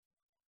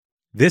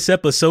This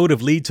episode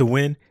of Lead to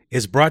Win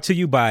is brought to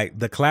you by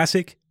the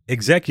Classic,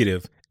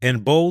 Executive,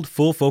 and Bold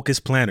Full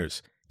Focus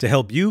Planners to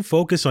help you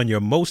focus on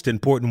your most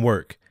important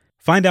work.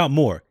 Find out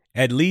more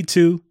at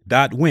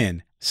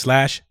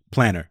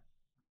lead2.win/planner.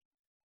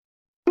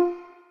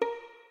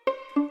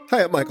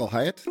 Hi, I'm Michael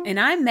Hyatt. And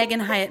I'm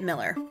Megan Hyatt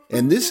Miller.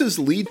 And this is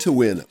Lead to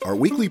Win, our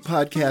weekly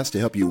podcast to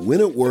help you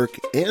win at work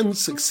and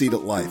succeed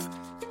at life.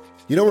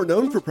 You know, we're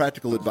known for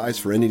practical advice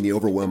for ending the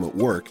overwhelm at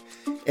work.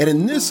 And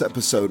in this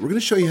episode, we're going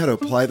to show you how to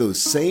apply those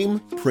same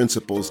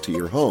principles to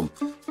your home.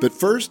 But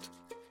first,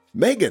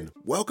 Megan,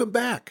 welcome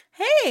back.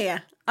 Hey,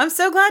 I'm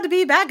so glad to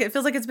be back. It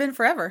feels like it's been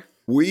forever.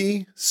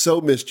 We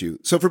so missed you.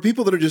 So for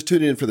people that are just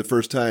tuning in for the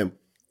first time,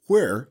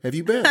 where have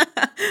you been?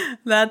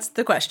 That's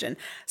the question.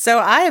 So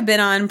I have been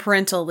on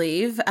parental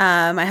leave.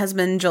 My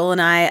husband Joel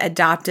and I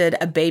adopted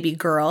a baby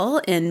girl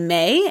in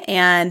May,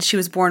 and she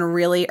was born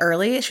really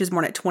early. She was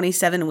born at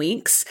 27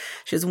 weeks.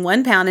 She was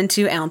 1 pound and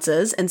 2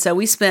 ounces. And so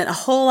we spent a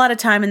whole lot of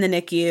time in the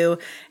NICU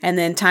and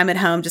then time at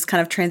home just kind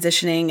of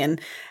transitioning.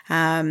 And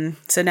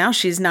so now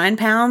she's 9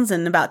 pounds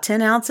and about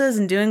 10 ounces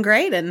and doing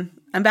great. And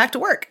I'm back to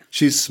work.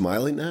 She's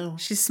smiling now?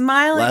 She's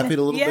smiling. Laughing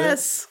a little bit?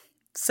 Yes.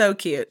 So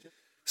cute.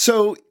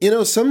 So, you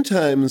know,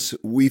 sometimes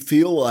we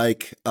feel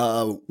like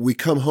we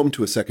come home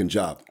to a second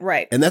job.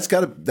 Right. And that's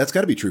got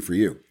to be true for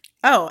you.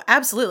 Oh,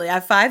 absolutely. I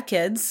have 5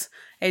 kids,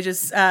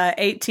 ages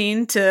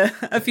 18 to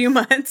a few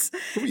months.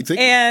 What are you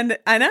thinking? And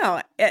I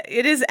know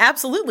it is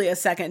absolutely a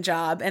second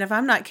job. And if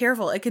I'm not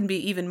careful, it can be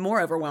even more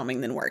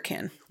overwhelming than work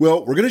can.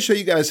 Well, we're going to show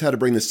you guys how to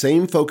bring the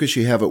same focus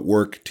you have at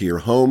work to your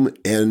home,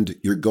 and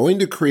you're going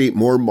to create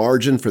more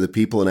margin for the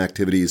people and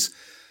activities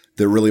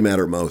that really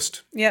matter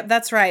most. Yep,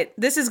 that's right.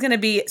 This is going to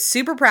be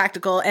super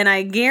practical, and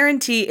I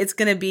guarantee it's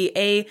going to be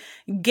a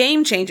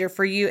game changer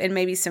for you and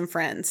maybe some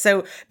friends.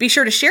 So be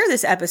sure to share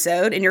this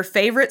episode in your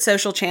favorite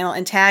social channel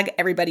and tag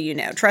everybody you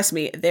know. Trust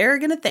me, they're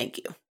going to thank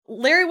you.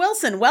 Larry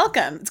Wilson,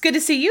 welcome. It's good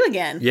to see you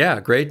again.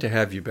 Yeah, great to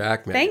have you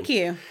back, man. Thank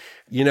you.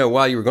 You know,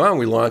 while you were gone,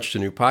 we launched a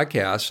new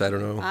podcast. I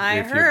don't know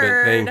if you've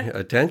been paying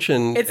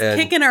attention. It's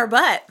kicking our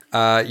butt.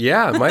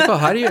 Yeah, Michael,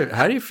 how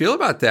do you feel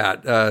about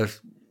that?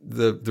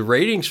 The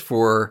ratings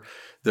for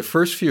the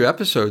first few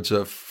episodes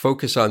of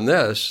Focus on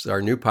This, our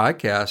new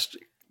podcast,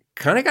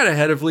 kind of got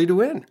ahead of Lead to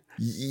Win.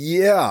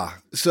 Yeah.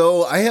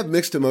 So I have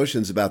mixed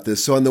emotions about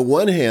this. So on the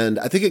one hand,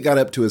 I think it got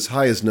up to as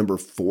high as number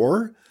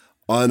 4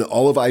 on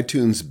all of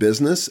iTunes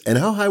business. And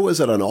how high was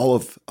it on all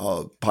of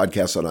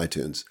podcasts on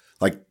iTunes?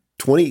 Like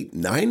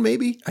 29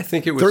 maybe? I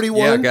think it was 31.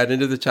 Yeah, got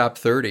into the top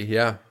 30,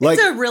 yeah.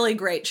 It's a really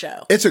great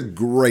show. It's a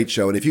great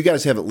show. And if you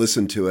guys haven't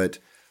listened to it,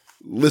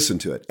 listen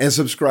to it and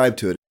subscribe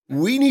to it.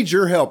 We need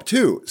your help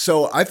too.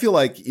 So I feel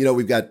like, you know,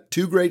 we've got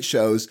 2 great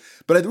shows,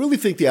 but I really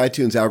think the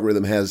iTunes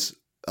algorithm has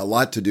a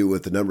lot to do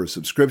with the number of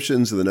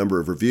subscriptions and the number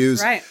of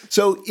reviews. Right.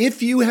 So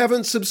if you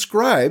haven't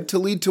subscribed to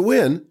Lead to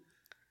Win,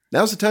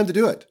 now's the time to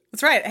do it.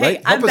 That's right. Hey,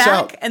 Right? Help I'm us back,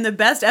 out. and the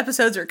best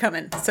episodes are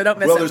coming, so don't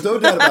miss Well, them. there's no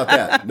doubt about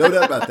that. No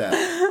doubt about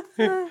that.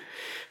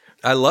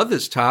 I love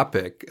this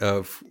topic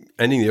of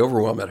ending the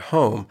overwhelm at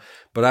home,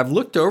 but I've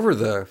looked over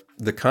the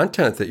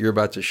content that you're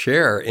about to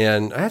share,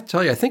 and I have to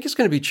tell you, I think it's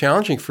going to be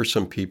challenging for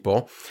some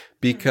people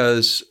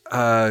because,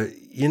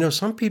 you know,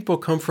 some people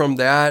come from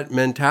that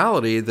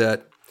mentality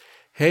that,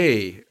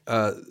 hey,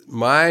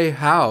 my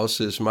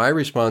house is my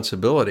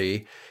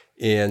responsibility.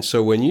 And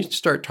so when you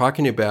start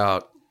talking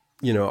about,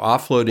 you know,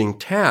 offloading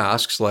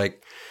tasks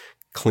like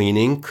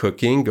cleaning,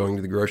 cooking, going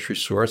to the grocery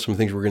store, some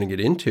things we're going to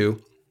get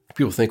into,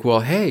 people think,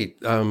 well, hey,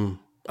 I'm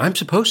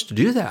supposed to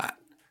do that.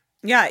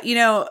 Yeah, you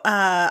know,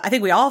 I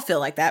think we all feel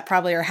like that,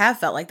 probably, or have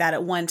felt like that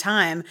at one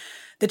time.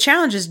 The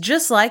challenge is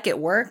just like at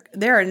work,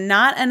 there are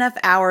not enough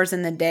hours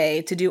in the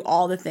day to do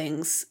all the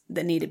things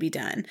that need to be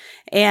done.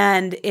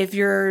 And if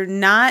you're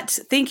not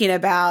thinking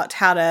about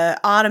how to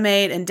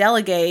automate and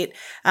delegate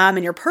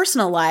in your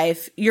personal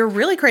life, you're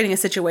really creating a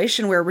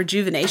situation where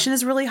rejuvenation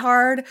is really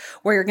hard,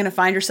 where you're going to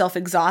find yourself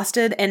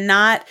exhausted and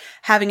not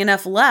having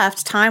enough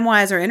left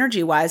time-wise or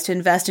energy-wise to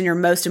invest in your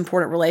most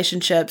important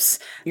relationships,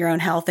 your own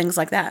health, things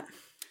like that.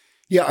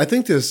 Yeah, I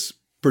think this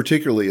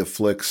particularly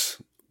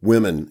afflicts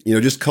women. You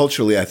know, just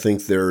culturally, I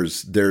think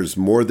there's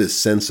more this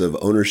sense of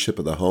ownership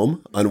of the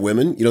home on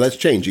women. You know, that's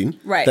changing,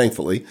 right,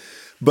 thankfully.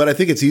 But I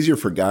think it's easier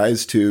for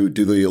guys to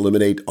do the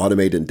eliminate,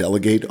 automate, and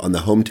delegate on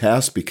the home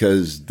tasks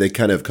because they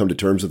kind of come to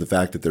terms with the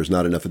fact that there's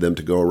not enough of them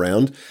to go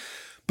around.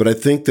 But I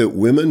think that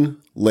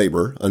women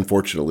labor,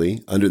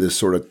 unfortunately, under this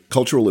sort of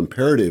cultural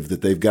imperative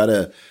that they've got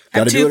to do it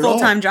all. 2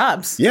 full-time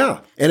jobs.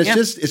 Yeah, and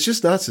it's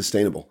just not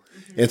sustainable.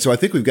 And so I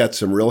think we've got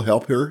some real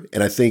help here.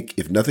 And I think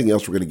if nothing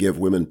else, we're going to give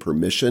women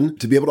permission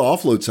to be able to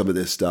offload some of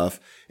this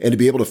stuff and to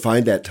be able to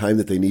find that time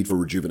that they need for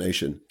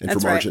rejuvenation and for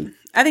margin. Right.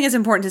 I think it's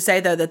important to say,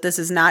 though, that this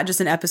is not just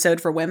an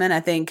episode for women. I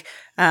think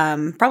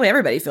probably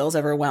everybody feels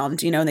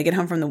overwhelmed, you know, when they get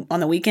home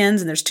on the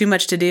weekends and there's too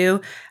much to do.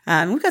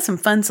 We've got some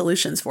fun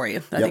solutions for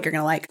you that I think you're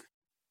going to like.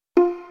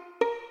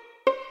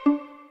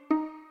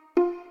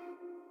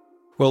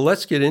 Well,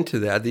 let's get into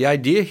that. The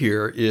idea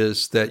here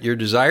is that your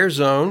desire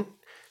zone,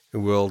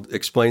 and we'll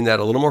explain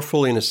that a little more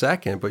fully in a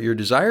second, but your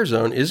desire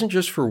zone isn't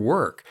just for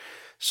work.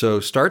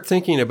 So start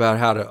thinking about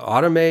how to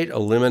automate,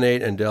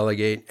 eliminate, and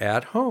delegate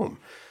at home.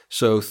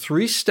 So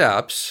 3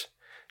 steps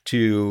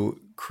to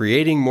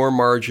creating more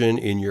margin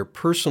in your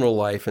personal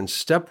life. And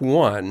step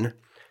 1,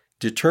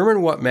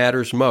 determine what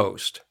matters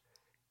most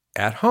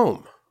at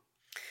home.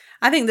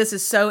 I think this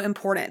is so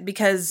important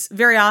because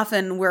very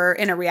often we're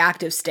in a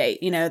reactive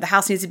state. You know, the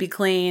house needs to be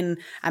clean.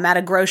 I'm out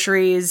of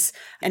groceries.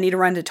 I need to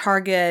run to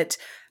Target,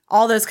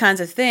 all those kinds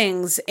of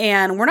things.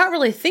 And we're not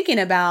really thinking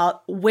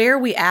about where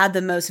we add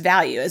the most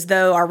value, as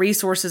though our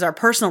resources, our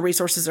personal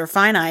resources are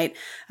finite,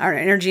 our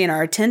energy and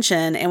our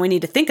attention. And we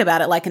need to think about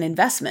it like an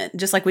investment,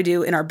 just like we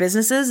do in our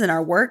businesses and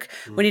our work.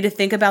 We need to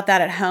think about that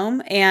at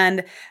home.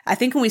 And I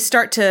think when we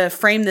start to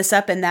frame this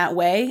up in that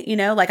way, you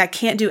know, like I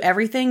can't do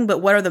everything, but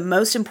what are the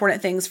most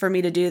important things for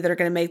me to do that are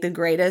going to make the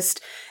greatest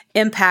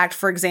impact,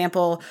 for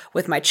example,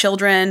 with my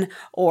children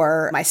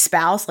or my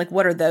spouse, like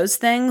what are those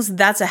things?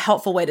 That's a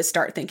helpful way to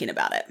start thinking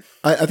about it.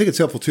 I think it's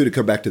helpful too to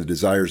come back to the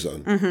desire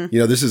zone. You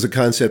know, this is a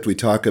concept we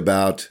talk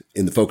about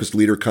in the Focused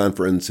Leader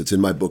Conference. It's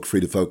in my book, Free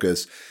to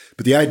Focus.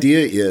 But the idea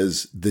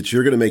is that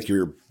you're going to make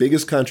your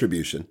biggest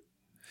contribution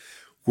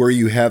where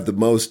you have the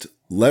most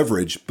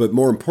leverage, but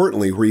more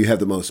importantly, where you have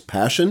the most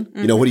passion.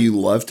 You know, what do you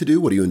love to do?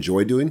 What do you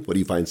enjoy doing? What do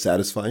you find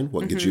satisfying?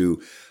 What gets you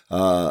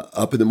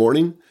up in the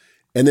morning?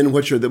 And then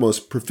what you're the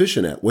most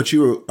proficient at, what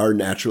you are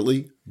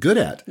naturally good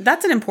at.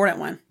 That's an important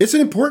one. It's an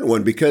important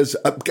one because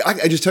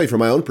I just tell you from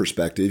my own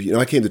perspective, you know,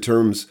 I came to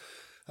terms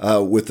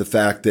with the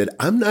fact that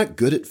I'm not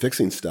good at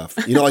fixing stuff,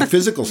 you know, like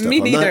physical stuff. Me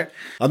neither.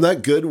 I'm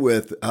not good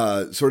with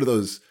sort of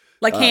those.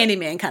 Like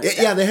handyman kind of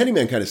stuff. Yeah, the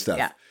handyman kind of stuff.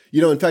 Yeah.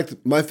 You know, in fact,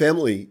 my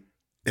family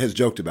has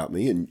joked about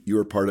me, and you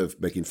were part of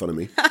making fun of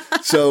me.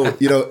 So,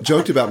 you know,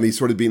 joked about me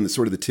sort of being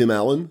the Tim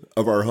Allen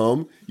of our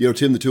home. You know,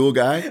 Tim the tool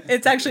guy.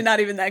 It's actually not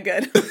even that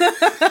good.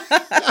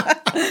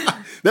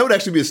 That would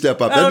actually be a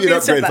step up. That'd be an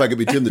upgrade if I could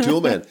be Tim the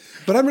tool man.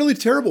 But I'm really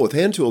terrible with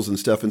hand tools and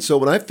stuff. And so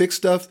when I fix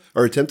stuff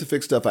or attempt to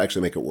fix stuff, I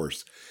actually make it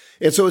worse.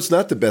 And so it's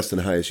not the best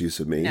and highest use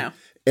of me. No.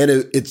 And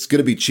it's going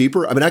to be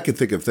cheaper. I mean, I can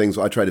think of things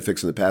I tried to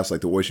fix in the past, like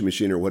the washing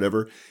machine or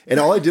whatever. And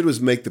all I did was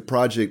make the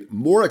project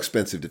more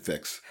expensive to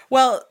fix.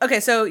 Well,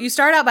 okay, so you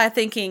start out by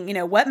thinking, you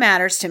know, what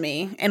matters to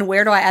me and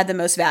where do I add the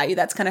most value?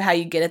 That's kind of how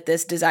you get at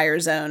this desire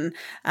zone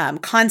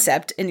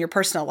concept in your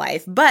personal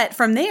life. But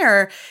from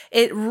there,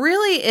 it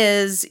really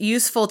is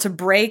useful to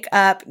break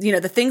up, you know,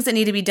 the things that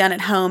need to be done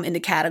at home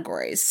into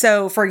categories.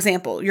 So, for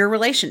example, your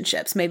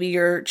relationships, maybe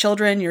your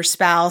children, your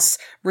spouse,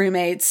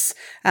 roommates,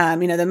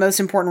 you know, the most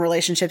important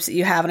relationships that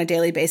you have on a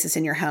daily basis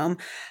in your home.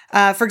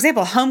 For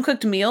example, home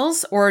cooked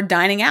meals or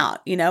dining out.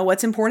 You know,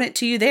 what's important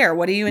to you there?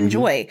 What do you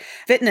enjoy?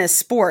 Fitness,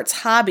 sports,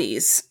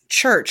 hobbies,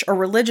 church, or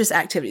religious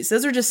activities.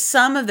 Those are just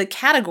some of the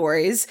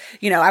categories.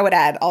 You know, I would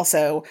add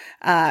also,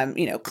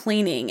 you know,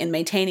 cleaning and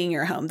maintaining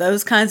your home.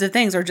 Those kinds of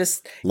things are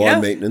just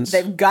lawn maintenance.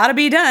 They've got to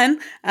be done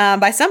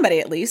by somebody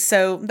at least.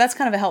 So that's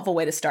kind of a helpful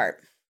way to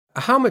start.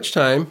 How much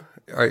time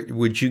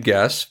would you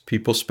guess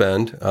people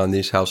spend on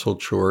these household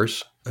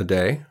chores a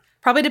day?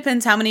 Probably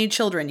depends how many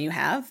children you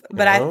have.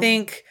 But I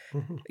think,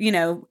 you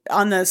know,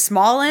 on the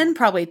small end,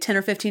 probably 10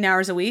 or 15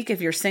 hours a week if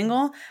you're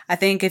single. I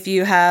think if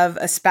you have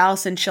a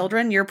spouse and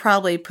children, you're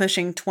probably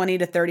pushing 20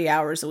 to 30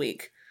 hours a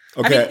week.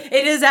 Okay. I mean,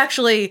 it is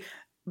actually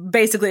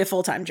basically a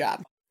full-time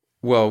job.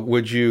 Well,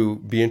 would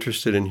you be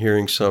interested in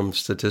hearing some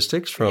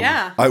statistics from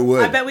I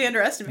would. I bet we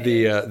underestimate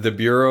it. the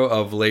Bureau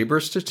of Labor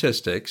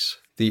Statistics?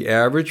 The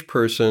average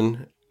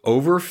person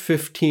over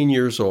 15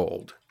 years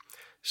old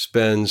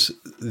spends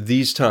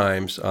these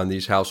times on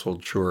these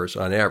household chores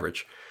on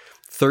average.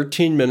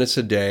 13 minutes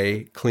a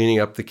day cleaning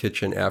up the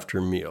kitchen after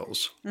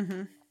meals.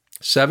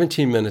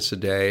 17 minutes a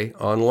day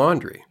on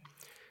laundry.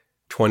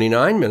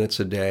 29 minutes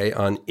a day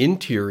on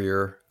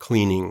interior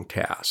cleaning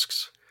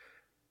tasks.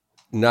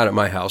 Not at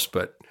my house,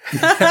 but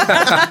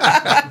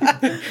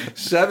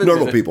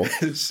Normal people.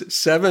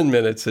 7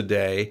 minutes a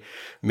day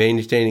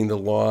maintaining the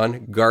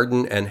lawn,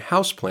 garden, and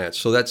houseplants.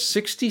 So that's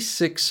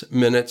 66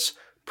 minutes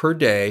per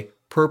day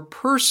per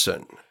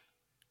person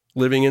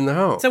living in the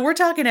home. So we're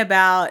talking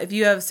about, if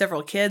you have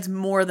several kids,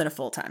 more than a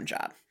full-time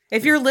job.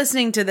 If you're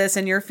listening to this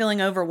and you're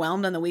feeling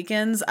overwhelmed on the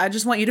weekends, I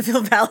just want you to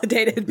feel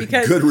validated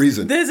because Good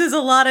reason. This is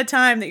a lot of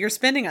time that you're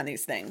spending on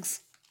these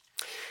things.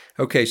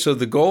 Okay, so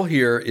the goal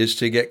here is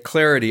to get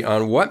clarity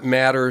on what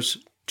matters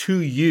to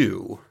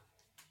you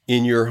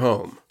in your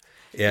home.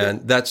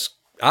 And that's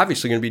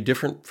obviously going to be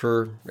different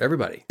for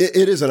everybody.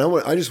 It is. And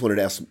I just wanted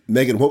to ask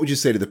Megan, what would you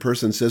say to the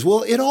person who says,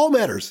 well, it all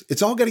matters.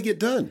 It's all got to get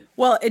done.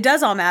 Well, it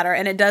does all matter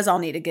and it does all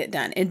need to get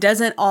done. It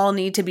doesn't all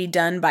need to be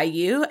done by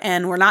you.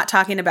 And we're not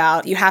talking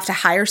about you have to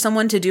hire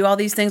someone to do all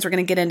these things. We're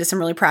going to get into some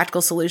really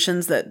practical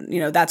solutions that, you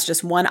know, that's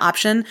just one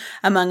option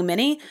among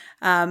many.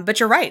 But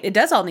you're right. It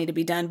does all need to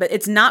be done, but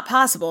it's not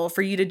possible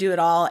for you to do it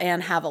all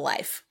and have a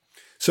life.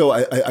 So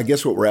I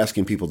guess what we're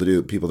asking people to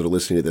do, people that are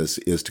listening to this,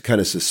 is to kind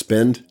of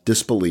suspend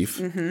disbelief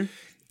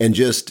and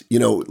just, you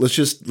know, let's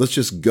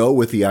just go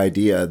with the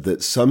idea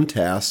that some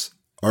tasks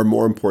are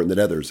more important than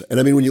others. And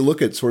I mean, when you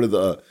look at sort of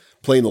the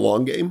playing the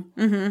long game.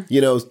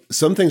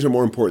 Some things are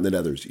more important than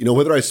others.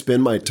 Whether I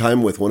spend my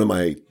time with one of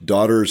my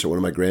daughters or one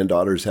of my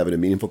granddaughters having a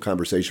meaningful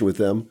conversation with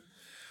them,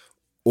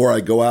 or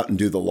I go out and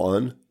do the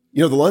lawn,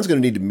 the lawn's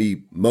going to need to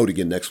be mowed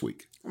again next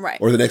week. Right.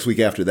 Or the next week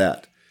after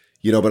that.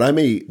 But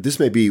this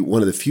may be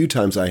one of the few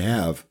times I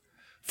have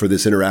for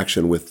this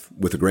interaction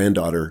with a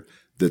granddaughter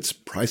that's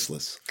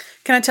priceless.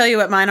 Can I tell you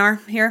what mine are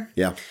here?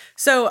 Yeah.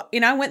 So,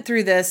 I went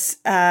through this.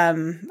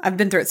 I've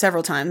been through it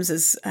several times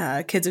as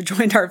kids have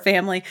joined our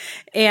family.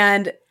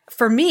 And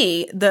for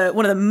me,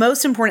 one of the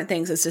most important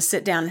things is to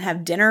sit down and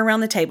have dinner around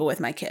the table with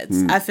my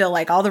kids. I feel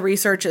like all the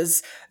research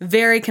is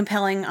very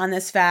compelling on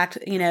this fact,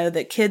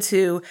 that kids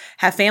who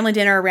have family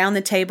dinner around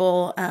the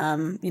table,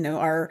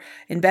 are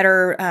in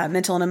better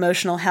mental and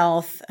emotional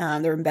health.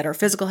 They're in better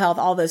physical health,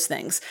 all those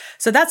things.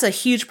 So that's a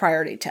huge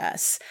priority to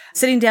us.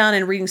 Sitting down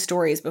and reading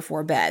stories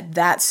before bed,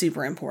 that's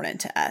super important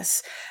to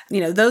us.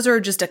 Those are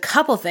just a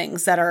couple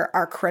things that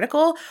are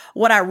critical.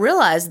 What I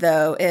realized,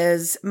 though,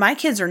 is my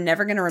kids are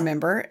never going to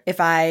remember if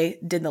I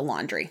did the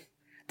laundry.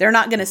 They're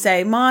not going to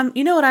say, Mom,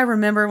 you know what I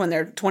remember when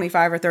they're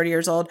 25 or 30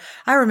 years old?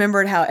 I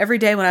remembered how every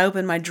day when I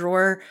opened my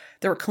drawer,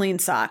 there were clean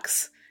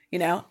socks,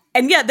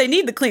 And yet they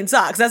need the clean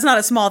socks. That's not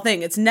a small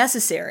thing. It's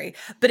necessary,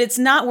 but it's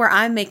not where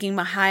I'm making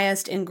my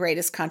highest and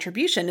greatest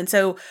contribution. And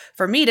so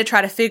for me to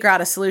try to figure out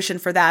a solution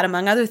for that,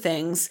 among other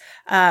things,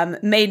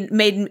 made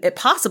it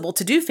possible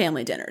to do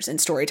family dinners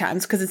and story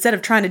times. Because instead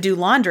of trying to do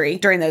laundry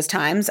during those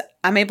times,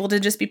 I'm able to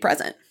just be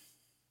present.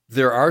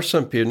 There are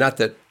some people, not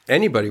that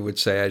anybody would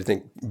say, I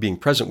think being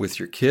present with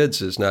your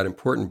kids is not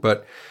important,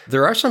 but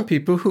there are some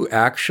people who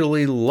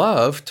actually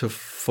love to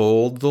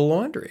fold the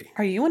laundry.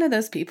 Are you one of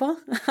those people?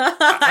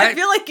 I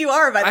feel like you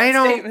are by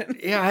that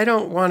statement. Yeah, I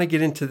don't want to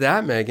get into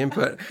that, Megan,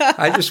 but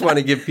I just want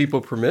to give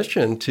people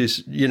permission to,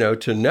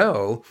 to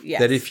know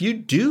that if you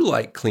do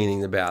like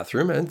cleaning the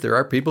bathroom, and there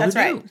are people who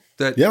do,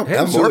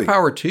 that more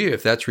power to you.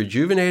 If that's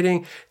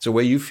rejuvenating, it's a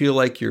way you feel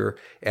like you're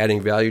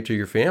adding value to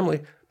your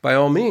family, by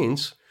all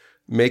means,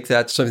 make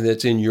that something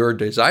that's in your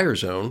desire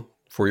zone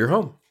for your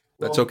home.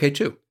 That's okay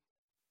too.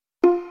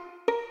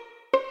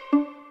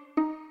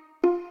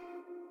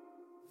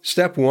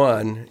 Step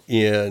 1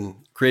 in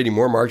creating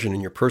more margin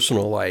in your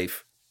personal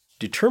life,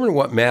 determine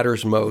what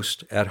matters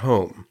most at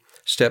home.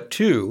 Step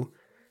 2,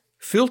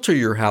 filter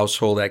your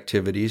household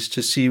activities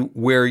to see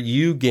where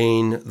you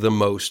gain the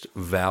most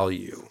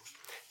value.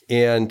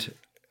 And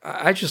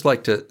I just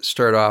like to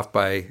start off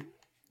by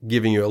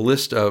giving you a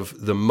list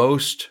of the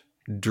most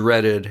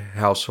dreaded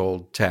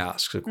household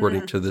tasks,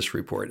 according to this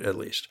report, at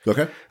least.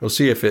 Okay. We'll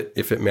see if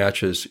it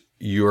matches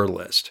your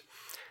list.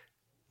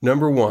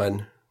 Number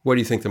 1, what do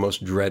you think the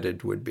most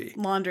dreaded would be?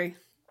 Laundry.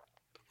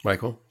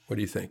 Michael, what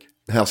do you think?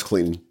 House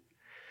cleaning.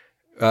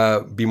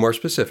 Be more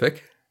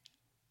specific.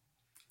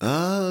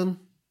 Washing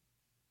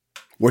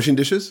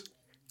dishes?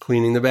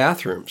 Cleaning the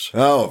bathrooms.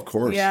 Oh, of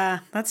course. Yeah,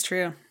 that's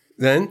true.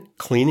 Then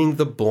cleaning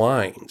the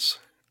blinds.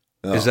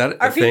 Oh. Is that a thing?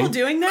 Are people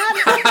doing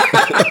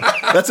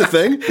that? That's a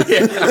thing?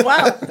 Yeah.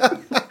 Wow.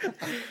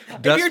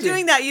 If you're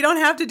doing that, you don't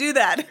have to do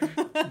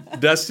that.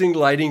 Dusting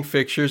lighting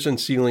fixtures and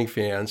ceiling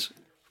fans.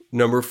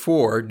 Number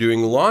 4,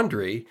 doing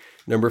laundry.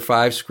 Number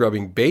 5,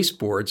 scrubbing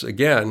baseboards.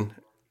 Again.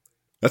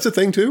 That's a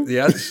thing too?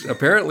 Yes,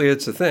 apparently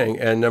it's a thing.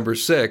 And number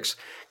 6,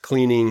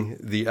 cleaning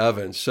the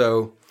oven.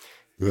 So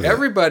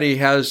everybody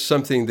has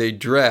something they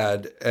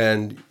dread.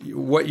 And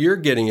what you're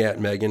getting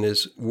at, Megan,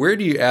 is where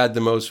do you add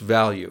the most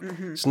value?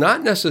 Mm-hmm. It's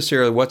not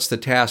necessarily what's the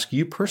task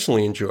you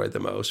personally enjoy the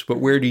most, but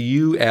where do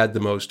you add the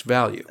most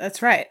value?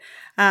 That's right.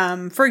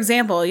 For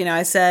example,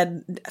 I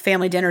said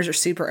family dinners are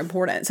super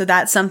important. So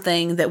that's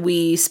something that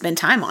we spend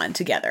time on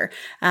together.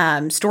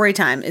 Story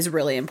time is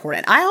really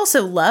important. I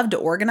also love to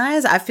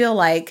organize. I feel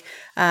like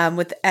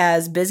with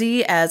as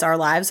busy as our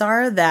lives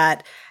are,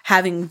 that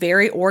having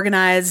very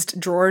organized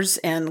drawers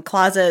and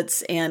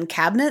closets and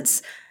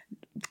cabinets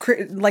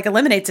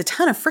eliminates a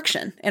ton of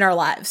friction in our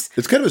lives.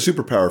 It's kind of a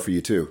superpower for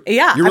you too.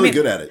 Yeah. You're really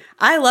good at it.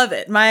 I love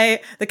it.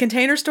 The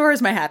Container Store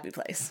is my happy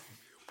place.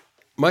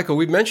 Michael,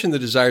 we've mentioned the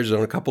Desire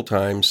Zone a couple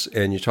times,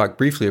 and you talked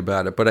briefly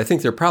about it, but I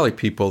think there are probably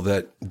people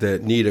that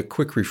need a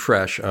quick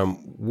refresh.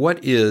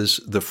 What is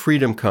the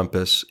Freedom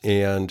Compass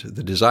and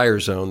the Desire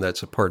Zone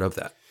that's a part of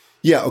that?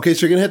 Yeah, okay,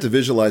 so you're going to have to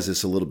visualize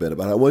this a little bit,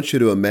 but I want you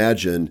to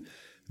imagine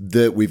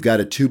that we've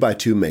got a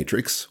 2x2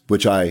 matrix,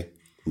 which I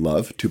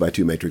love,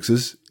 2x2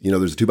 matrices.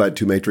 There's a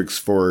 2x2 matrix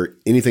for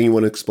anything you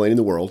want to explain in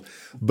the world.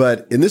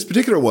 But in this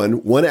particular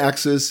one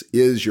axis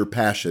is your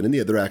passion and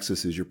the other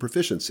axis is your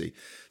proficiency.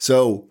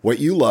 So what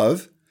you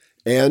love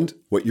and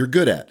what you're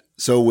good at.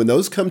 So when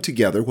those come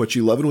together, what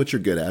you love and what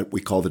you're good at,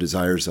 we call the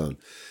Desire Zone.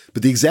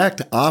 But the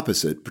exact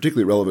opposite,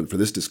 particularly relevant for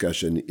this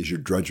discussion, is your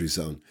Drudgery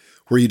Zone,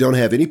 where you don't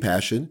have any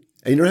passion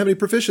and you don't have any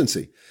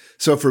proficiency.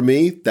 So for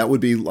me, that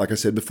would be, like I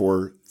said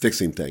before,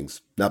 fixing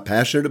things. Not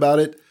passionate about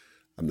it.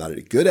 I'm not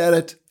any good at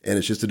it, and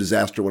it's just a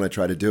disaster when I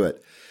try to do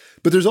it.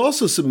 But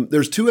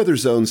there's 2 other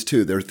zones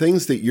too. There are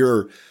things that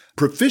you're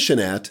proficient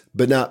at,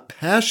 but not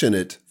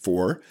passionate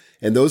for,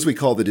 and those we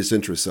call the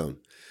disinterest zone.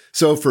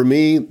 So for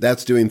me,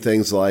 that's doing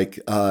things like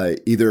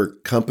either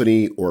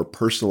company or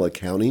personal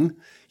accounting.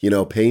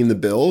 paying the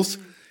bills.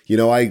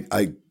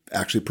 I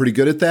actually pretty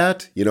good at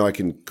that. I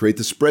can create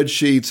the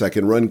spreadsheets. I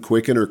can run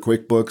Quicken or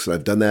QuickBooks. And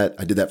I've done that.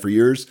 I did that for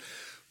years.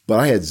 But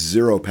I had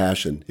zero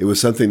passion. It was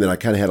something that I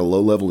kind of had a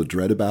low level of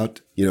dread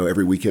about,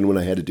 every weekend when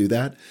I had to do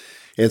that.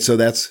 And so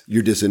that's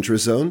your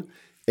disinterest zone.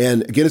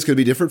 And again, it's going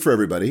to be different for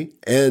everybody.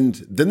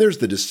 And then there's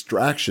the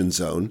distraction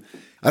zone.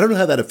 I don't know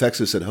how that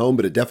affects us at home,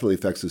 but it definitely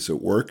affects us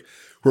at work,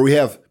 where we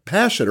have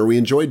passion or we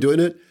enjoy doing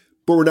it,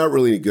 but we're not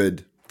really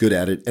good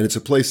at it. And it's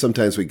a place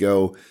sometimes we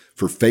go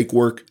for fake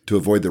work to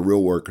avoid the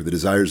real work or the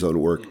desire zone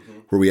work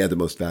where we add the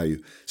most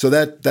value. So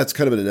that's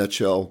kind of in a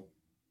nutshell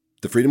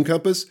the Freedom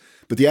Compass.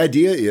 But the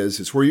idea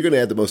is where you're going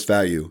to add the most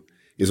value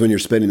is when you're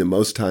spending the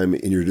most time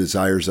in your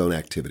desire zone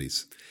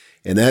activities.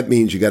 And that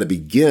means you got to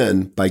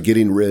begin by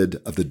getting rid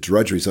of the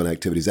drudgery zone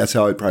activities. That's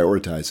how I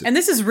prioritize it. And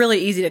this is really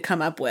easy to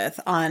come up with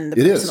on the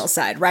personal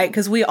side, right?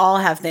 Because we all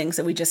have things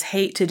that we just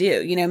hate to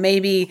do.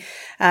 Maybe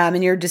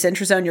in your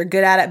disinterest zone, you're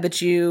good at it, but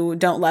you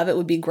don't love it,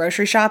 would be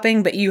grocery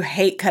shopping, but you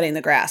hate cutting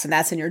the grass, and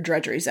that's in your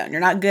drudgery zone.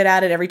 You're not good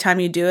at it. Every time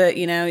you do it,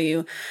 you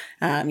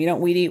don't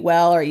weed eat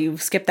well, or you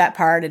skip that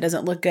part, it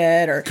doesn't look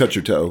good, or cut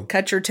your toe.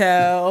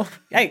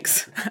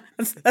 Yikes.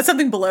 That's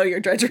something below your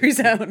drudgery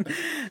zone.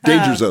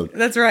 Danger zone.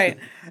 That's right.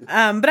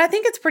 But I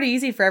think it's pretty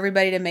easy for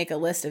everybody to make a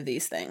list of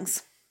these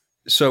things.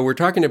 So we're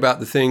talking about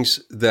the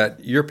things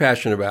that you're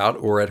passionate about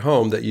or at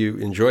home that you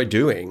enjoy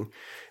doing,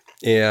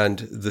 and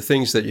the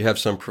things that you have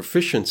some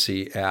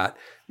proficiency at.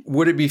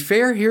 Would it be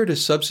fair here to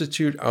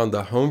substitute on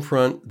the home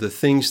front the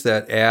things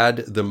that add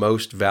the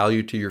most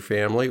value to your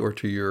family or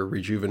to your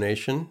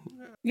rejuvenation?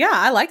 Yeah,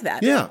 I like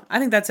that. Yeah. I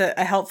think that's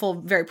a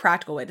helpful, very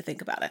practical way to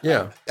think about it.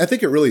 Yeah. I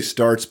think it really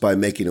starts by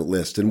making a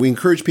list. And we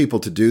encourage people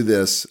to do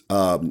this,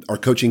 our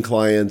coaching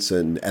clients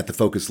and at the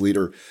Focus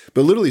Leader,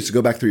 but literally to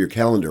go back through your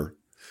calendar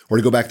or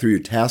to go back through your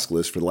task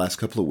list for the last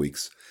couple of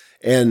weeks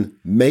and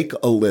make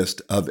a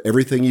list of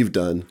everything you've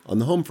done on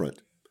the home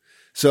front.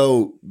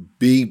 So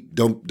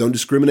don't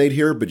discriminate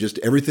here, but just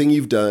everything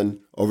you've done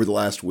over the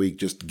last week,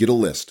 just get a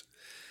list.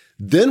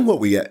 Then what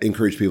we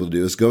encourage people to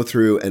do is go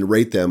through and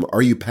rate them.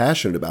 Are you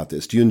passionate about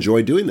this? Do you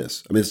enjoy doing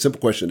this? I mean, it's a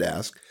simple question to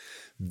ask.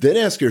 Then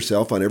ask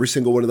yourself on every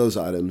single one of those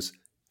items,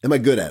 am I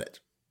good at it?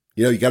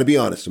 You got to be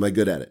honest. Am I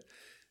good at it?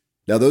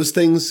 Now, those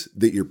things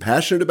that you're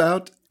passionate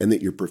about and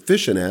that you're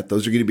proficient at,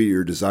 those are going to be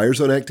your desire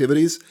zone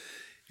activities.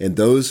 And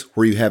those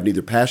where you have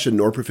neither passion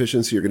nor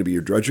proficiency are going to be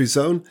your drudgery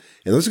zone.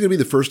 And those are going to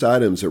be the first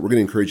items that we're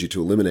going to encourage you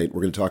to eliminate.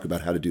 We're going to talk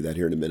about how to do that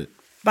here in a minute.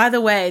 By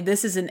the way,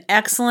 this is an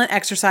excellent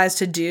exercise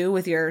to do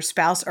with your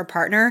spouse or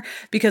partner,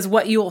 because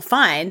what you will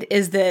find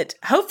is that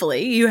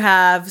hopefully you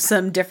have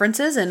some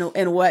differences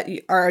in what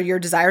are your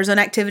desire zone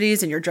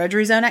activities and your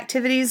drudgery zone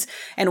activities.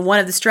 And one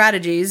of the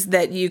strategies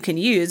that you can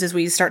use as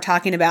we start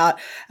talking about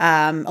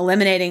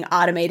eliminating,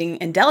 automating,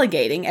 and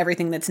delegating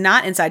everything that's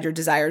not inside your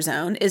desire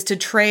zone is to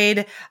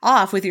trade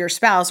off with your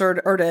spouse or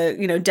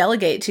to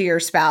delegate to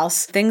your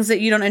spouse things that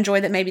you don't enjoy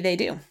that maybe they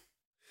do.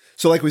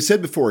 So like we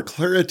said before,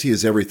 clarity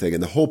is everything.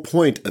 And the whole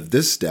point of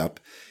this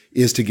step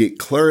is to get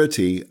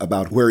clarity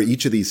about where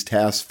each of these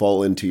tasks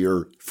fall into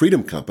your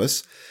Freedom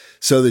Compass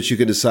so that you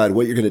can decide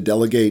what you're going to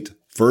delegate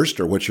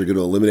first or what you're going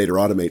to eliminate or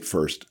automate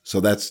first.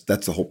 So that's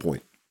the whole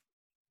point.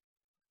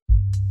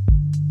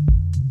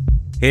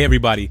 Hey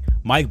everybody,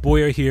 Mike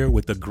Boyer here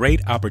with a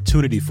great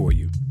opportunity for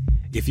you.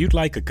 If you'd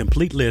like a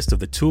complete list of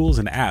the tools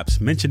and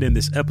apps mentioned in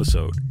this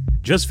episode,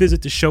 just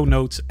visit the show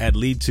notes at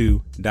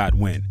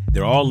lead2.win.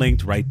 They're all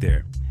linked right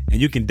there. And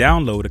you can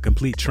download a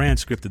complete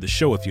transcript of the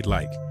show if you'd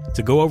like,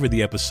 to go over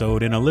the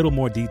episode in a little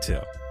more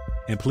detail.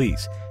 And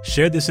please,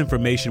 share this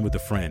information with a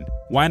friend.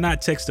 Why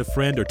not text a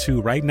friend or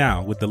two right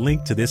now with the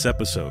link to this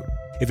episode?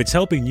 If it's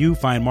helping you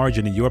find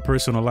margin in your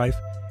personal life,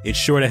 it's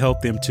sure to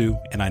help them too,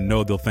 and I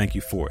know they'll thank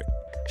you for it.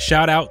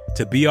 Shout out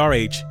to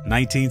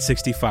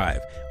BRH1965,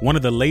 one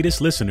of the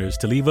latest listeners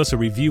to leave us a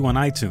review on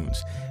iTunes.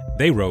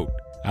 They wrote,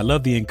 "I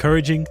love the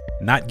encouraging,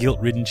 not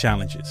guilt-ridden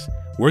challenges,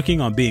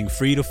 working on being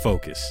free to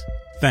focus.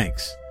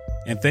 Thanks.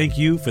 And thank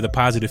you for the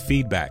positive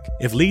feedback.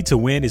 If Lead to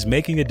Win is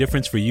making a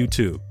difference for you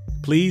too,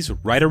 please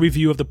write a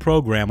review of the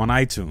program on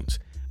iTunes.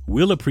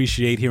 We'll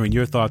appreciate hearing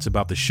your thoughts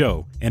about the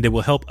show, and it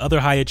will help other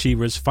high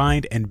achievers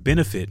find and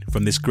benefit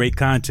from this great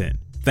content.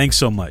 Thanks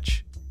so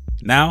much.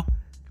 Now,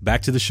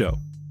 back to the show.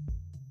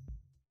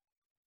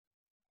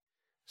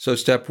 So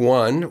step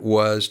 1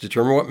 was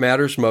determine what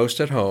matters most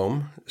at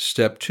home.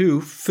 Step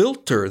 2,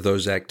 filter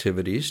those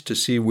activities to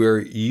see where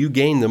you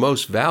gain the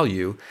most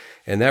value.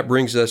 And that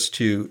brings us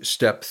to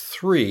step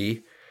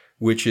 3,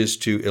 which is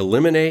to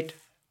eliminate,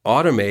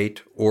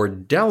 automate, or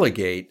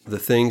delegate the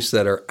things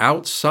that are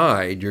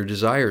outside your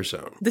desire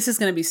zone. This is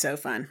going to be so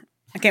fun.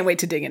 I can't wait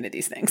to dig into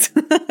these things.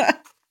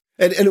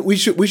 And we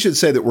should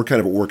say that we're kind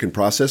of a work in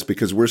process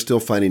because we're still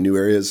finding new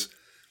areas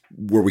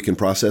where we can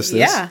process this.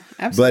 Yeah,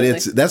 absolutely.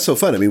 But that's so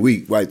fun. I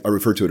mean, I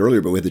referred to it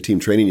earlier, but we had the team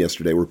training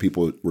yesterday where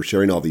people were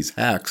sharing all these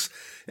hacks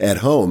at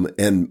home,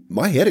 and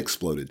my head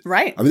exploded.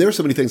 Right. I mean, there were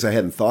so many things I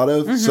hadn't thought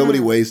of, so many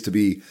ways to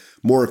be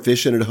more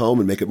efficient at home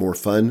and make it more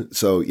fun.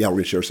 So yeah, we're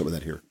going to share some of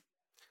that here.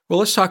 Well,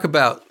 let's talk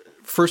about,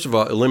 first of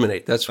all,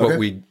 eliminate. That's what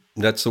we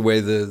That's the way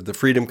the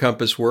Freedom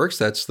Compass works.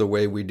 That's the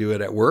way we do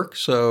it at work.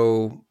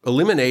 So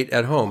eliminate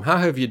at home. How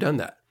have you done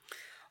that?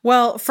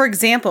 Well, for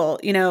example,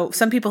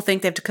 some people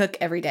think they have to cook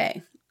every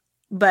day.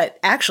 But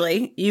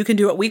actually, you can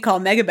do what we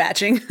call mega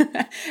batching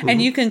and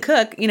you can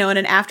cook, in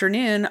an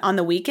afternoon on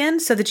the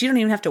weekend so that you don't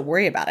even have to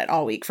worry about it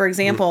all week. For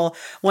example,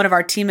 one of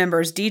our team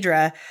members,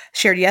 Deidre,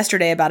 shared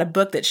yesterday about a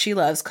book that she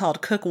loves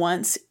called Cook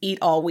Once, Eat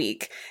All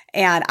Week.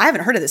 And I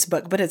haven't heard of this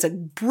book, but it's a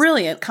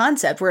brilliant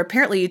concept where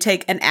apparently you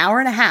take an hour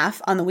and a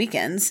half on the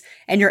weekends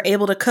and you're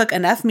able to cook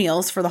enough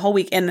meals for the whole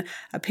week. And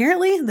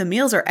apparently the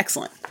meals are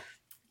excellent.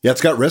 Yeah,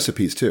 it's got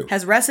recipes too.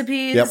 Has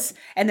recipes, Yep.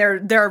 and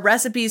there are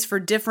recipes for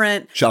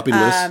different Shopping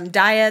lists.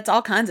 diets,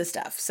 all kinds of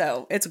stuff.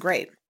 So it's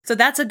great. So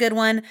that's a good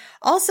one.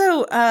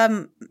 Also,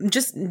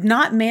 just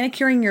not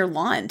manicuring your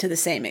lawn to the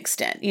same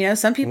extent.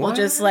 Some people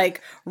just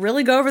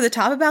really go over the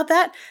top about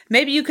that.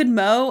 Maybe you could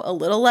mow a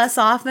little less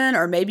often,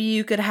 or maybe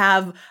you could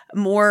have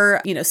more,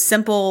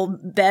 simple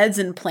beds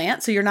and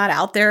plants so you're not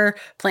out there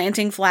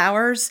planting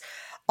flowers.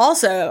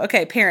 Also,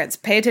 okay, parents,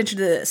 pay attention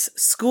to this.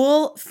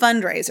 School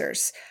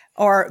fundraisers.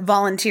 Or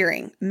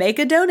volunteering. Make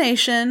a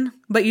donation,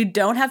 but you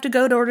don't have to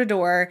go door to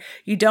door.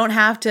 You don't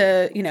have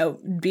to,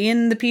 be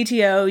in the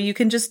PTO. You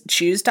can just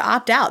choose to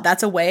opt out.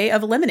 That's a way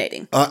of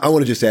eliminating. I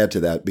want to just add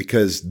to that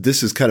because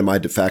this is kind of my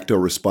de facto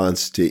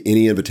response to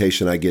any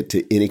invitation I get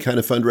to any kind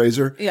of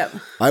fundraiser. Yep.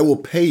 I will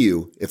pay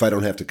you if I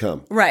don't have to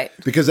come. Right.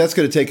 Because that's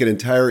going to take an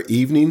entire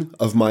evening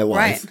of my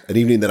life, Right. an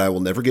evening that I will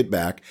never get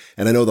back.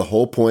 And I know the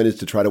whole point is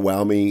to try to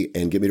wow me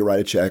and get me to write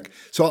a check.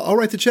 So I'll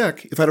write the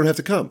check if I don't have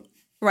to come.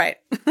 Right.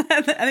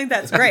 I think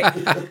that's great.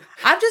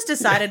 I've just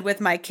decided with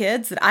my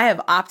kids that I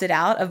have opted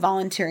out of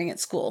volunteering at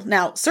school.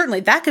 Now, certainly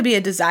that could be a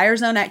desire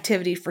zone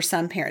activity for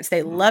some parents.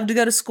 They love to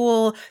go to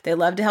school. They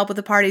love to help with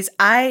the parties.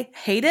 I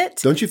hate it.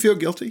 Don't you feel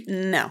guilty?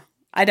 No,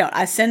 I don't.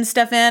 I send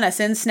stuff in. I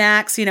send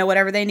snacks,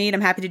 whatever they need. I'm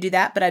happy to do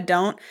that, but I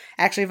don't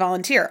actually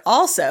volunteer.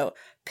 Also,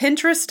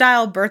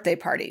 Pinterest-style birthday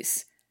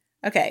parties.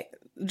 Okay,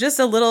 just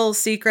a little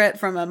secret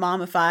from a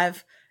mom of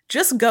 5.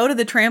 Just go to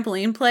the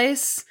trampoline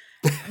place,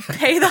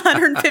 pay the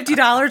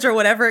 $150 or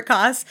whatever it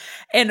costs,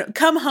 and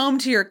come home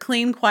to your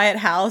clean, quiet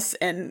house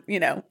and,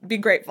 be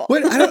grateful.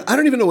 Wait, I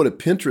don't even know what a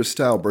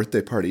Pinterest-style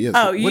birthday party is.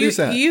 Oh, what is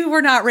that? You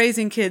were not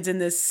raising kids in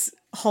this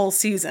whole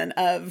season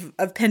of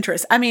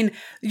Pinterest. I mean,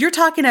 you're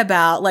talking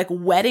about like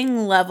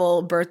wedding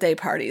level birthday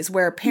parties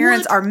where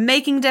parents are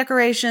making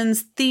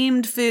decorations,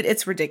 themed food.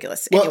 It's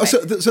ridiculous. Well, Anyway.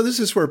 so this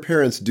is where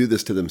parents do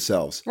this to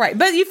themselves. Right.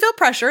 But you feel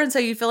pressure, and so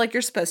you feel like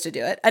you're supposed to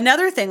do it.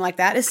 Another thing like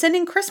that is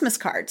sending Christmas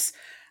cards.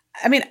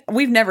 I mean,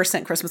 we've never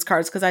sent Christmas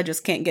cards because I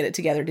just can't get it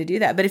together to do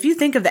that. But if you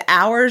think of the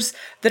hours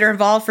that are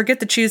involved, forget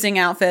the choosing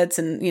outfits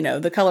and,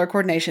 the color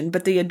coordination,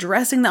 but the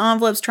addressing the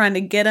envelopes, trying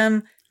to get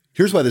them.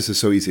 Here's why this is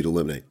so easy to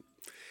eliminate.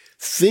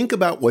 Think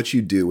about what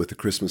you do with the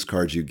Christmas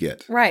cards you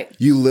get. Right.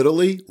 You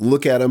literally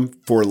look at them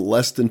for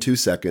less than 2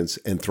 seconds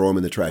and throw them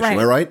in the trash. Am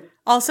I right?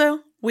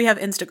 Also, we have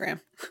Instagram.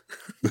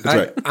 That's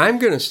right. I'm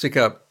going to stick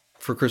up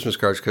for Christmas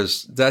cards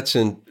because that's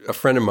in a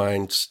friend of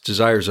mine's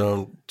desire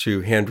zone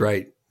to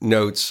handwrite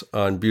notes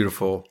on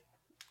beautiful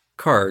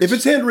cards. If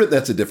it's handwritten,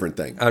 that's a different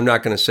thing. I'm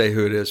not going to say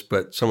who it is,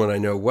 but someone I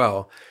know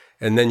well.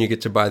 And then you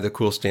get to buy the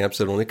cool stamps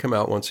that only come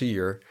out once a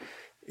year.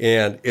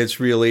 And it's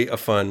really a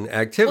fun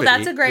activity. Well,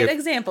 that's a great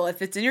example.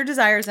 If it's in your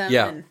desire zone.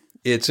 Yeah, then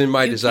it's in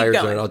my you desire keep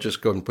zone. going. I'll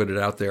just go and put it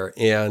out there.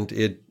 And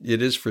it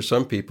is for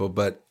some people,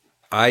 but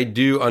I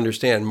do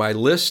understand my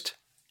list,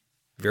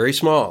 very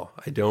small.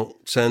 I don't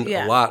send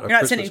a lot of You're not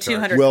Christmas sending cards.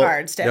 200 Well,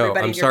 cards to everybody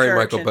I'm in your sorry, church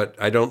Michael, and- but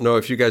I don't know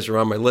if you guys are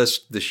on my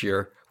list this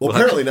year. Well,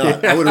 apparently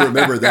not. I would have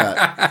remembered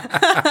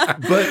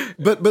that.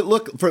 But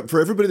look, for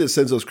everybody that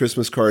sends those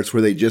Christmas cards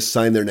where they just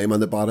sign their name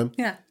on the bottom,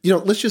 Yeah.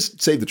 Let's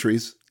just save the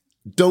trees.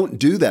 Don't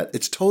do that.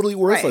 It's totally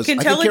worthless. It can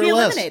I totally care be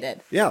less.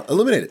 eliminated. Yeah,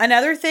 eliminate it.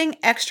 Another thing,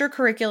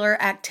 extracurricular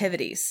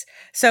activities.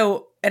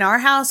 So in our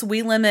house,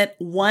 we limit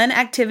 1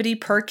 activity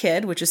per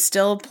kid, which is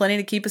still plenty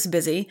to keep us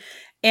busy.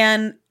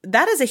 And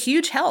that is a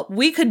huge help.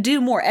 We could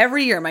do more.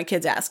 Every year, my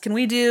kids ask, can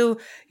we do,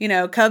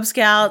 Cub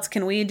Scouts?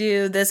 Can we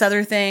do this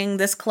other thing,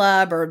 this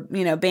club or,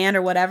 band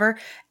or whatever?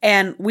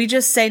 And we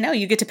just say, no,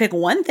 you get to pick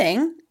one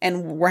thing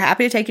and we're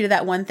happy to take you to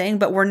that one thing,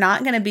 but we're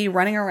not going to be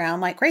running around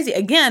like crazy.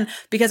 Again,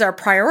 because our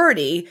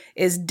priority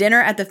is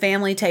dinner at the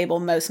family table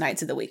most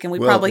nights of the week. And we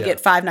probably get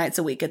 5 nights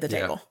a week at the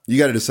table. You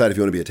got to decide if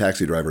you want to be a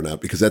taxi driver or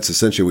not, because that's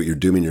essentially what you're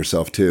dooming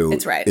yourself to.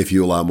 That's right. If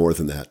you allow more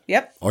than that.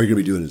 Yep. All you're going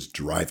to be doing is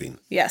driving.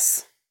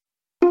 Yes.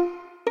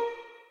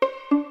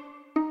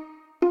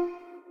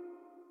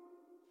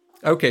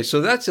 Okay, so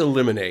that's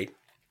eliminate.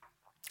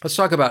 Let's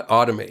talk about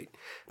automate.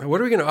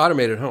 What are we going to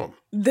automate at home?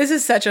 This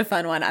is such a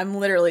fun one. I'm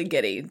literally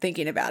giddy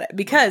thinking about it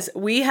because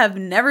we have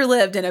never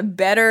lived in a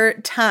better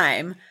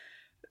time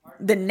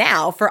than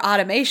now for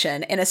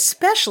automation. And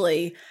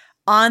especially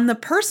On the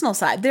personal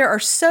side, there are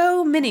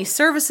so many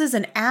services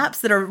and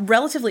apps that are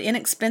relatively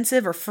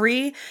inexpensive or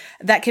free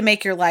that can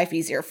make your life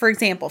easier. For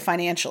example,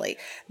 financially,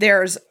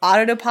 there's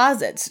auto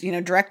deposits,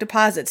 direct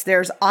deposits.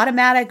 There's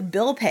automatic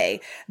bill pay.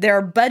 There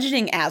are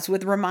budgeting apps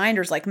with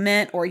reminders like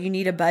Mint or You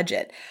Need a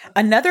Budget.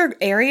 Another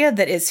area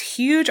that is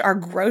huge are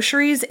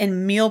groceries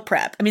and meal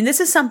prep. I mean, this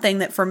is something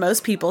that for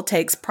most people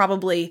takes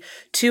probably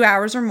 2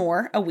 hours or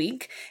more a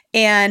week.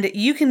 And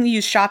you can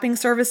use shopping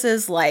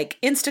services like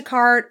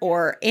Instacart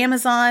or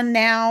Amazon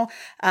now,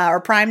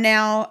 or Prime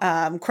Now,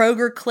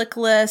 Kroger,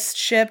 ClickList,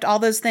 Shipt, all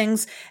those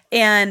things.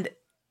 And,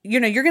 you're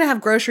going to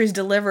have groceries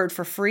delivered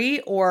for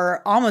free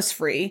or almost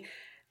free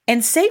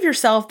and save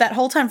yourself that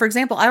whole time. For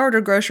example, I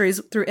ordered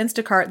groceries through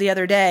Instacart the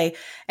other day,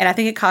 and I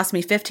think it cost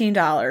me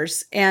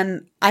 $15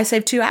 and I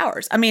saved 2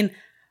 hours. I mean,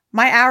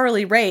 my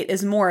hourly rate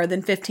is more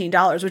than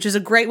 $15, which is a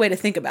great way to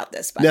think about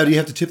this. Now, do you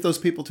have to tip those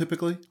people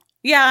typically?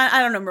 Yeah, I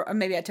don't know.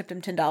 Maybe I tipped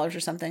them $10 or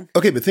something.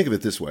 Okay, but think of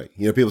it this way.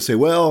 People say,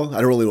 well, I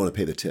don't really want to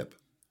pay the tip.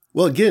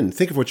 Well, again,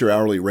 think of what your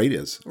hourly rate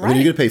is. Right. I mean,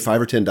 you're going to pay $5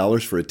 or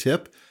 $10 for a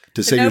tip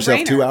to save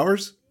yourself 2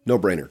 hours? No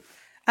brainer.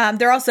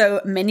 There are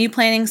also menu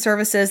planning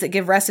services that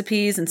give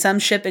recipes and some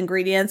ship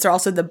ingredients. There are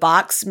also the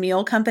box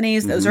meal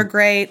companies. Those are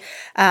great.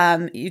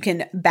 You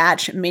can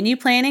batch menu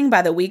planning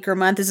by the week or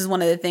month. This is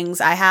one of the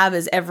things I have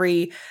is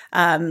every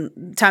time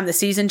the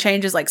season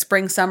changes, like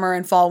spring, summer,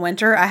 and fall,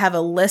 winter, I have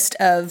a list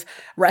of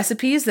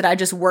recipes that I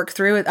just work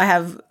through. I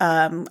have,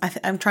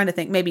 I'm trying to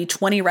think, maybe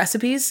 20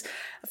 recipes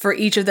for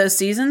each of those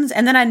seasons.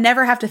 And then I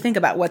never have to think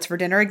about what's for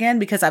dinner again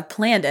because I've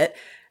planned it.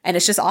 And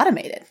it's just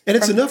automated. And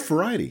it's enough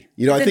variety.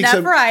 I think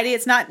enough variety.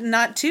 It's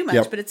not too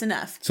much, but it's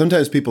enough.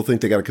 Sometimes people think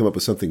they got to come up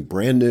with something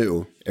brand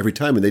new every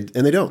time, and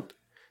they don't.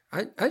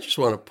 I just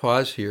want to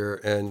pause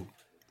here and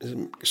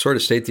sort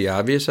of state the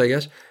obvious, I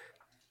guess.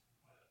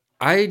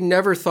 I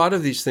never thought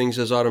of these things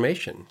as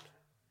automation.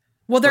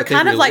 Well, they're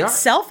kind of like are.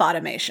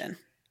 Self-automation.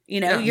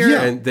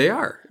 And they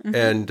are. Mm-hmm.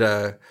 And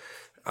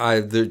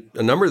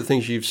a number of the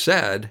things you've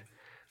said,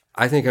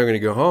 I think I'm going to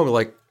go home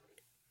like,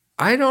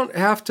 I don't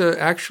have to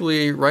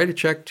actually write a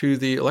check to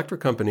the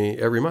electric company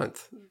every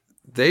month.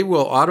 They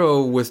will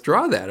auto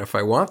withdraw that if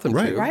I want them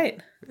to.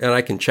 Right. And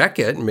I can check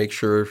it and make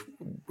sure,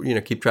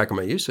 keep track of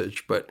my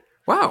usage. But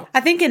wow. I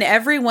think in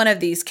every one of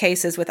these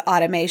cases with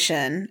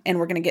automation, and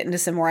we're going to get into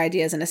some more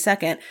ideas in a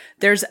second,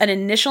 there's an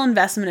initial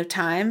investment of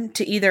time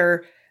to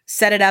either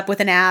set it up with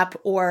an app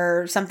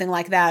or something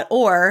like that.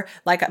 Or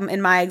like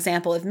in my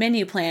example of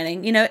menu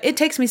planning, it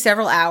takes me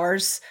several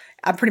hours.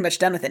 I'm pretty much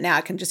done with it now.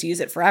 I can just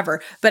use it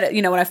forever. But,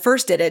 when I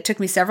first did it, it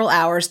took me several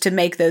hours to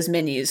make those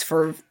menus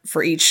for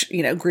each,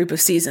 group of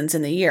seasons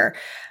in the year.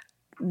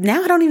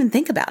 Now I don't even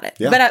think about it.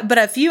 Yeah. But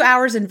a few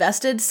hours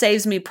invested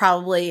saves me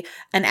probably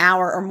an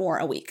hour or more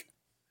a week.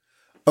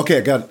 Okay,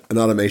 I got an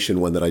automation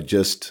one that I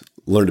just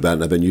learned about,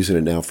 and I've been using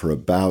it now for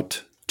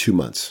about 2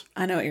 months.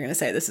 I know what you're going to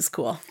say. This is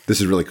cool.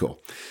 This is really cool.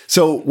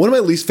 So one of my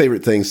least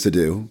favorite things to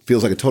do,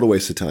 feels like a total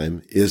waste of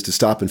time, is to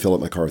stop and fill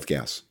up my car with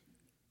gas.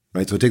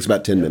 Right? So it takes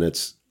about 10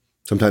 minutes.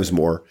 Sometimes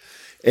more.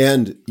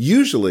 And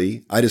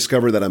usually I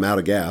discover that I'm out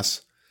of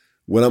gas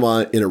when I'm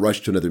in a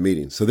rush to another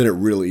meeting. So then it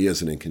really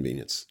is an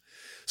inconvenience.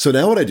 So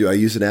now what I do, I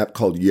use an app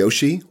called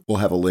Yoshi. We'll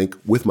have a link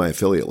with my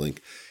affiliate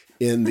link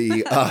in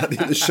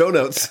the show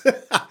notes.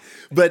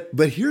 But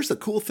here's the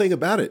cool thing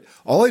about it.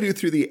 All I do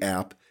through the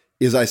app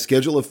is I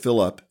schedule a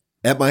fill up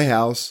at my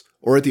house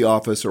or at the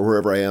office or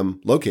wherever I am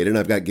located. And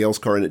I've got Gail's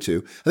car in it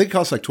too. I think it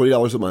costs like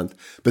 $20 a month,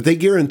 but they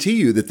guarantee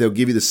you that they'll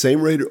give you the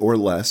same rate or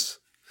less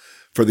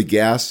for the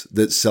gas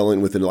that's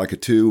selling within like a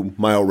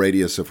 2-mile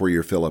radius of where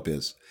your fill up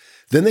is.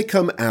 Then they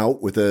come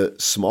out with a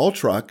small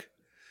truck,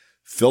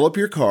 fill up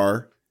your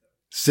car,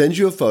 send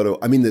you a photo.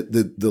 I mean,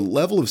 the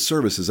level of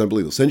service is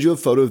unbelievable. Send you a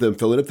photo of them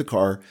filling up the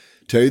car,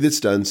 tell you that's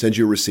done, send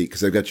you a receipt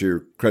because they've got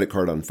your credit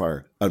card on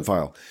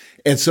file.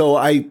 And so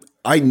I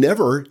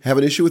never have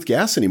an issue with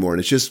gas anymore. And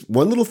it's just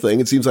one little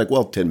thing. It seems like,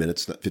 10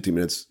 minutes, 15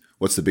 minutes,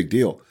 what's the big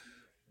deal?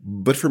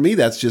 But for me,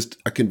 that's just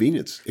a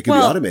convenience. It can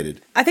be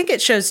automated. I think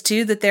it shows,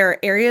 too, that there are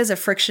areas of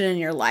friction in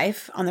your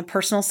life on the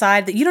personal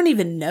side that you don't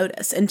even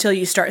notice until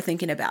you start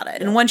thinking about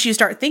it. And once you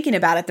start thinking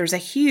about it, there's a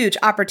huge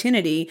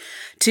opportunity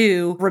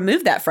to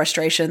remove that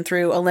frustration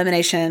through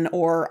elimination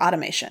or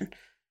automation.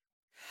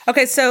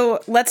 Okay, so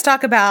let's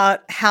talk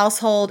about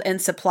household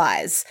and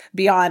supplies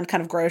beyond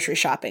kind of grocery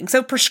shopping.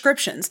 So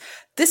prescriptions.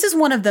 This is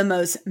one of the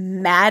most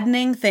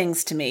maddening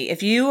things to me.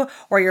 If you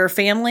or your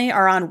family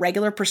are on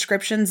regular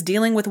prescriptions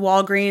dealing with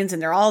Walgreens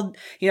and they're all,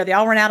 they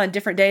all run out on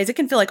different days, it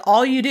can feel like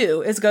all you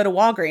do is go to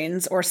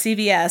Walgreens or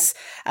CVS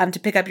to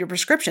pick up your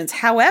prescriptions.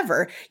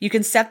 However, you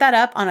can set that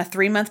up on a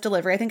 3-month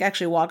delivery. I think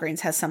actually Walgreens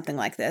has something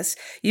like this.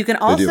 You can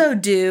also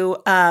do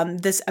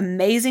this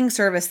amazing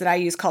service that I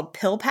use called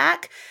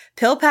PillPack.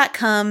 PillPack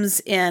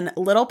comes in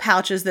little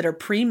pouches that are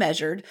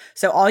pre-measured.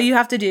 So all you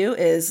have to do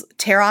is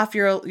tear off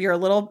your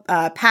little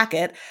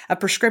packet of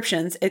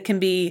prescriptions. It can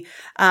be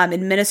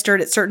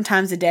administered at certain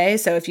times a day.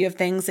 So if you have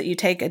things that you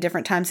take at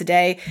different times a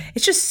day,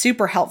 it's just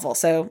super helpful.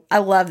 So I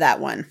love that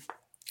one.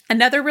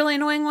 Another really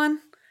annoying one,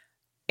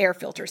 air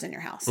filters in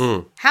your house.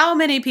 How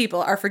many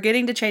people are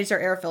forgetting to change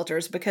their air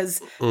filters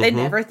because they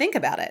never think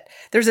about it?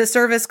 There's a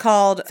service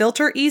called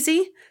Filter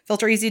Easy,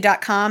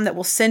 filtereasy.com, that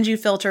will send you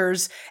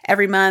filters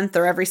every month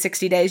or every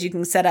 60 days. You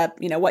can set up,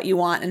 what you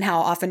want and how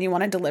often you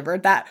want it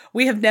delivered. That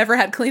we have never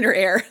had cleaner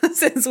air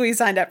since we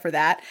signed up for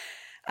that.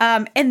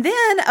 And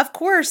then, of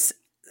course,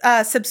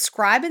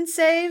 subscribe and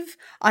save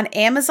on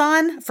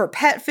Amazon for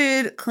pet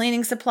food,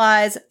 cleaning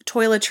supplies,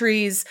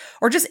 toiletries,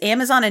 or just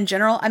Amazon in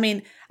general. I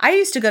mean, I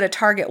used to go to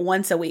Target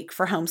once a week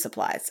for home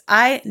supplies.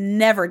 I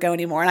never go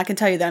anymore. And I can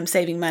tell you that I'm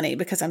saving money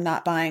because I'm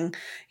not buying,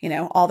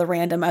 all the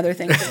random other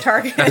things at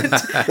Target.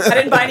 I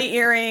didn't buy any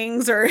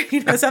earrings or,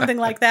 something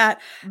like that.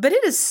 But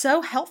it is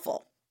so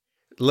helpful.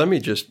 Let me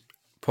just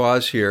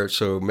pause here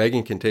so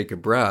Megan can take a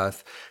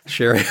breath,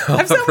 sharing all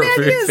of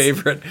her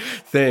favorite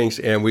things.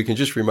 And we can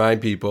just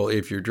remind people,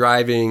 if you're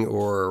driving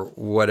or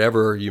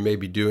whatever you may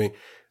be doing,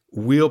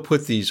 we'll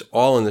put these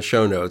all in the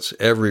show notes,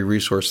 every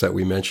resource that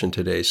we mentioned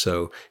today.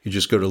 So you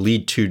just go to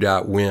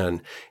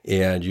lead2.win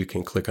and you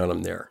can click on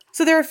them there.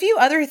 So there are a few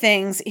other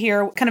things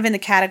here kind of in the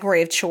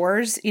category of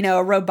chores,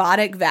 a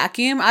robotic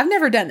vacuum. I've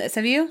never done this.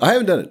 Have you? I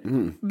haven't done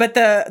it. But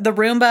the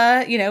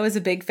Roomba, is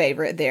a big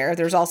favorite there.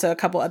 There's also a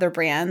couple other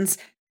brands.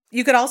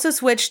 You could also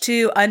switch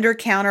to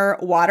under-counter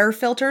water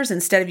filters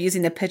instead of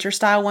using the pitcher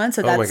style one.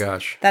 So that's, oh my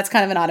gosh, that's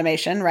kind of an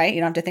automation, right? You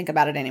don't have to think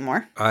about it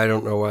anymore. I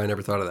don't know why I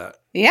never thought of that.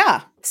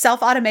 Yeah.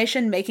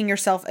 Self-automation, making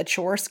yourself a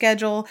chore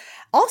schedule.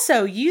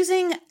 Also,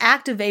 using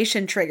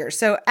activation triggers.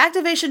 So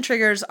activation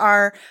triggers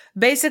are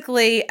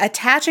basically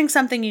attaching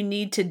something you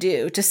need to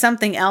do to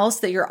something else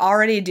that you're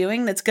already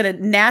doing that's going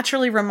to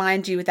naturally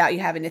remind you without you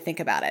having to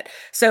think about it.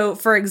 So,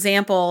 for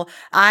example,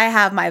 I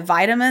have my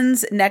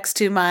vitamins next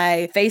to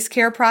my face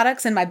care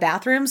products in my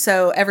bathroom.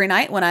 So every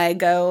night when I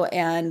go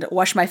and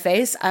wash my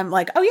face, I'm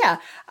like, oh yeah,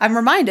 I'm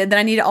reminded that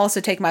I need to also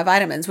take my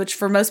vitamins, which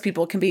for most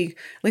people can be,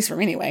 at least for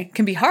me anyway,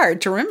 can be hard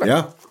to remember.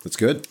 Yeah. That's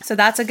good. So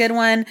that's a good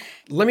one.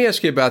 Let me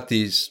ask you about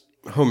these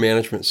home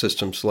management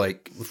systems,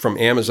 like from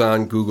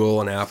Amazon,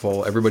 Google, and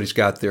Apple. Everybody's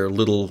got their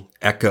little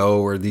Echo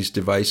or these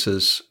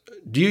devices.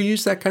 Do you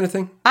use that kind of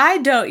thing? I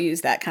don't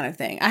use that kind of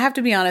thing. I have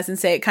to be honest and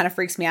say it kind of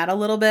freaks me out a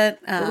little bit.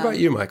 What about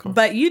you, Michael?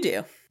 But you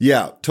do.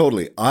 Yeah,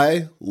 totally.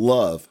 I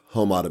love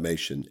home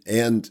automation.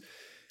 And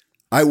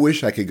I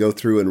wish I could go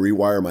through and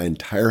rewire my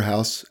entire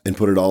house and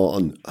put it all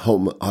on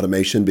home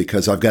automation,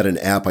 because I've got an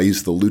app. I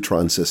use the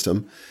Lutron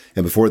system.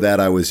 And before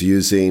that, I was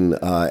using,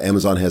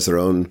 Amazon has their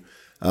own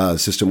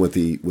system with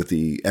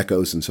the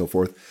Echoes and so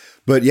forth.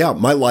 But yeah,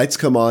 my lights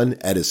come on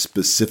at a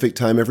specific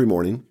time every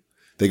morning.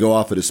 They go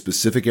off at a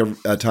specific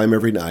time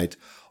every night.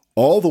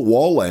 All the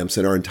wall lamps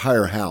in our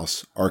entire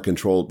house are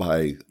controlled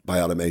by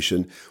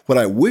automation. What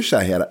I wish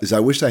I had is I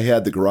wish I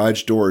had the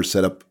garage doors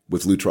set up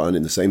with Lutron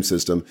in the same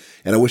system,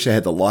 and I wish I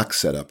had the lock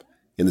set up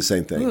in the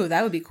same thing. Ooh,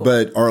 that would be cool.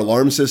 But our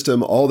alarm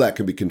system, all that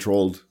can be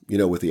controlled,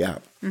 with the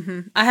app.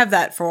 Mm-hmm. I have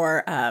that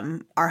for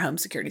our home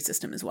security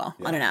system as well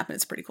on an app, and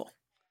it's pretty cool.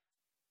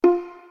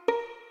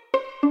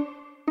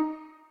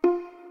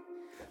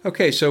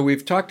 Okay, so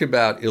we've talked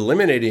about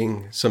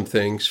eliminating some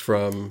things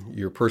from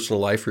your personal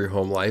life or your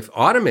home life,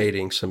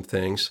 automating some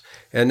things,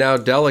 and now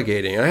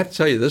delegating. I have to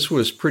tell you, this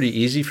was pretty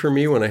easy for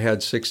me when I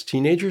had 6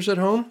 teenagers at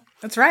home.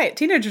 That's right.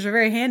 Teenagers are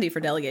very handy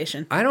for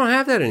delegation. I don't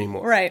have that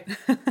anymore. Right.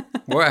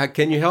 Well,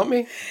 can you help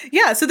me?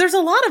 Yeah, so there's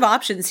a lot of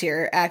options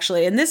here,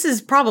 actually. And this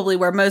is probably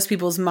where most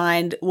people's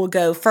mind will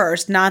go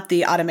first, not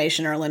the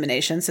automation or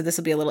elimination. So this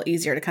will be a little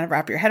easier to kind of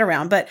wrap your head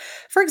around. But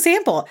for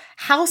example,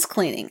 house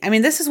cleaning. I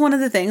mean, this is one of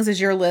the things,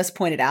 as your list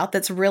pointed out,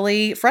 that's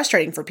really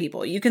frustrating for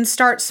people. You can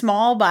start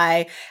small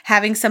by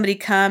having somebody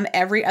come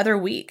every other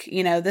week.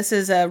 This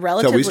is a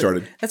relatively... That's how we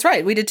started. That's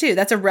right. We did too.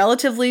 That's a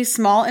relatively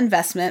small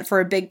investment for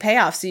a big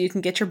payoff. So you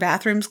can get your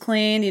bathrooms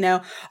clean,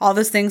 all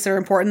those things that are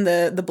important,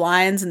 the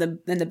blinds and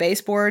the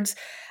baseboards.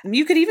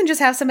 You could even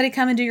just have somebody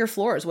come and do your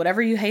floors,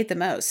 whatever you hate the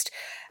most.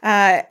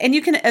 And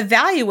you can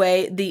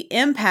evaluate the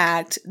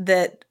impact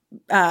that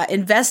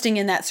investing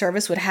in that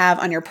service would have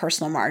on your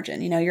personal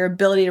margin, your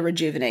ability to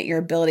rejuvenate, your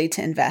ability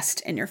to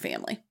invest in your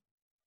family.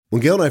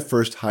 When Gail and I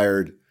first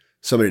hired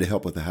somebody to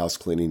help with the house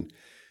cleaning,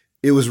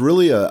 it was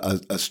really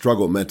a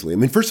struggle mentally. I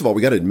mean, first of all,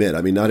 we got to admit,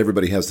 not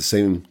everybody has the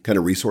same kind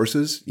of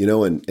resources,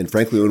 and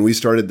frankly, when we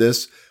started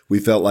this, we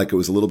felt like it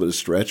was a little bit of a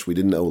stretch. We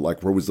didn't know,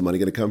 where was the money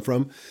going to come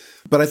from?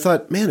 But I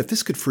thought, man, if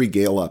this could free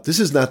Gail up, this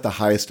is not the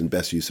highest and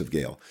best use of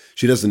Gail.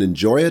 She doesn't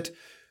enjoy it.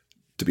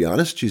 To be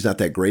honest, she's not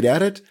that great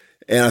at it.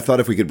 And I thought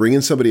if we could bring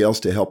in somebody else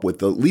to help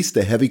with at least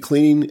the heavy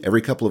cleaning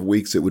every couple of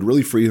weeks, it would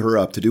really free her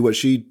up to do what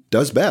she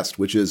does best,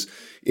 which is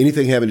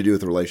anything having to do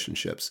with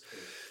relationships.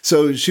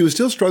 So she was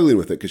still struggling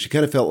with it because she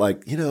kind of felt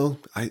like,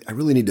 I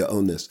really need to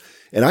own this.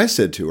 And I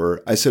said to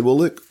her, well,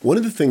 look, one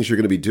of the things you're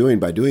going to be doing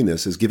by doing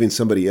this is giving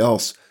somebody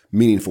else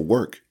meaningful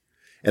work.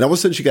 And all of a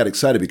sudden she got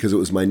excited because it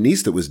was my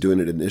niece that was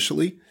doing it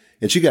initially.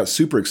 And she got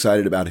super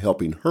excited about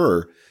helping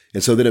her.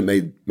 And so then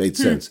it made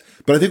sense.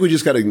 But I think we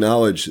just got to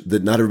acknowledge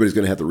that not everybody's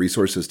going to have the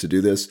resources to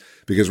do this,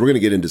 because we're going to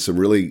get into some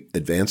really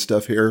advanced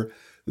stuff here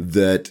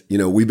that,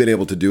 we've been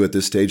able to do at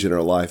this stage in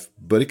our life,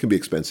 but it can be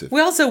expensive.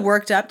 We also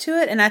worked up to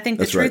it. And I think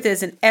the truth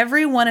is in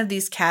every one of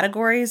these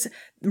categories,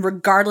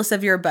 regardless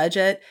of your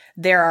budget,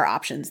 there are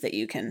options that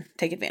you can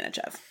take advantage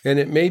of. And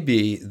it may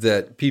be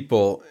that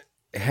people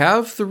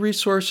have the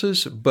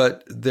resources,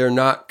 but they're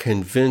not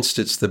convinced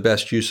it's the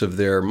best use of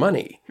their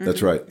money.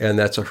 That's right. And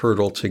that's a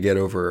hurdle to get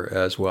over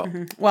as well.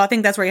 Well, I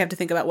think that's where you have to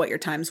think about what your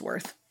time's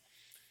worth.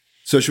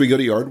 So should we go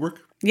to yard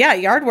work? Yeah,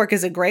 yard work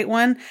is a great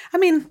one. I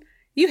mean,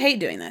 you hate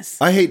doing this.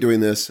 I hate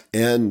doing this.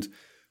 And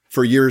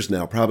for years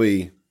now,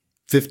 probably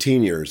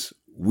 15 years,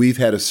 we've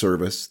had a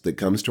service that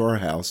comes to our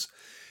house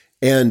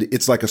and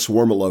it's like a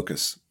swarm of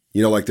locusts.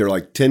 You know, like there are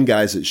like 10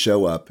 guys that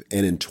show up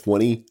and in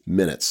 20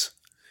 minutes,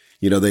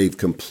 you know, they've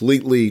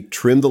completely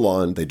trimmed the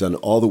lawn. They've done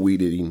all the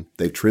weed eating.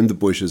 They've trimmed the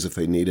bushes if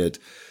they need it.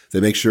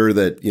 They make sure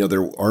that, you know,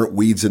 there aren't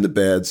weeds in the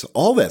beds,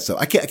 all that stuff.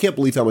 I can't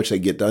believe how much they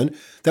get done.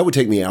 That would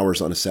take me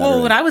hours on a Saturday.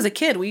 Well, when I was a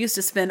kid, we used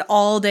to spend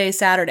all day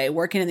Saturday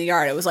working in the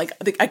yard. It was like,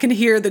 I can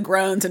hear the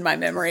groans in my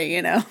memory,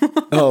 you know?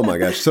 Oh my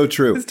gosh, so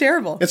true. It's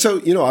terrible. And so,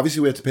 you know,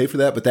 obviously we have to pay for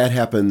that, but that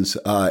happens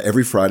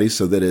every Friday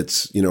so that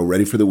it's, you know,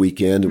 ready for the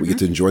weekend and we get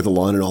to enjoy the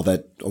lawn and all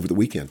that over the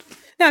weekend.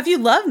 Now, if you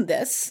love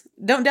this,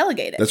 don't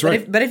delegate it. That's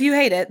right. But if you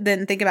hate it,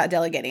 then think about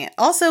delegating it.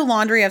 Also,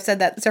 laundry, I've said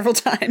that several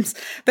times,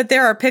 but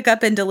there are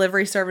pickup and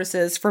delivery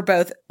services for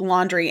both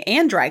laundry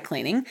and dry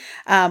cleaning.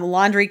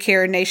 Laundry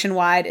Care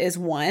Nationwide is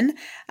one.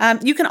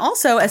 You can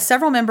also, as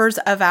several members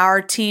of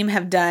our team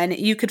have done,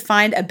 you could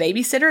find a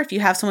babysitter if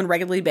you have someone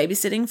regularly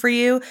babysitting for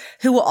you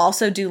who will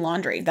also do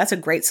laundry. That's a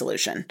great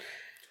solution.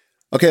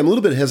 Okay, I'm a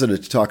little bit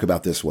hesitant to talk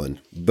about this one,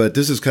 but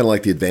this is kind of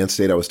like the advanced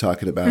state I was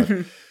talking about.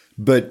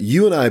 But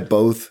you and I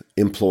both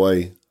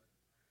employ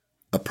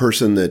a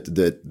person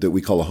that we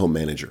call a home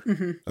manager.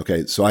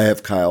 Okay, so I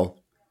have Kyle,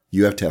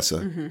 you have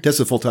Tessa.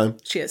 Tessa full-time?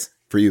 She is.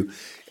 For you.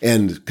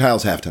 And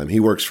Kyle's half-time. He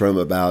works from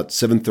about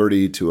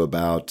 7:30 to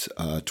about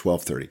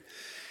 12:30.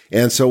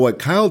 And so what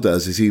Kyle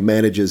does is he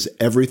manages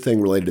everything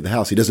related to the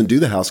house. He doesn't do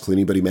the house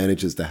cleaning, but he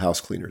manages the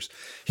house cleaners.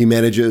 He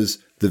manages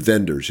the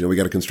vendors. You know, we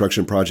got a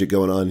construction project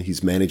going on.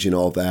 He's managing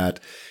all that.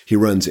 He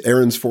runs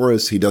errands for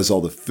us. He does all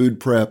the food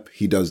prep.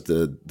 He does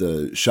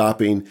the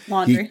shopping.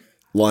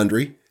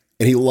 Laundry.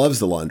 And he loves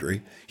the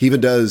laundry. He even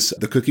does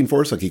the cooking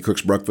for us. Like he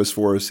cooks breakfast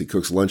for us. He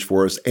cooks lunch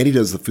for us. And he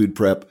does the food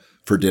prep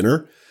for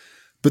dinner.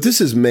 But this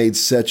has made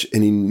such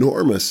an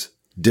enormous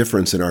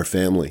difference in our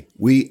family.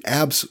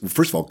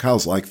 First of all,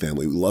 Kyle's like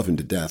family. We love him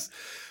to death.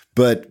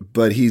 But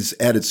he's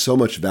added so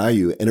much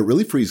value, and it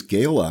really frees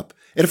Gail up.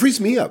 And it frees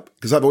me up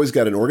because I've always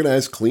got an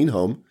organized, clean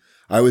home.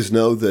 I always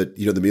know that,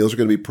 you know, the meals are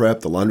going to be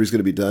prepped, the laundry's going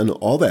to be done,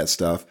 all that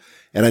stuff.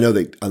 And I know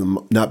that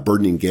I'm not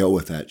burdening Gail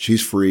with that.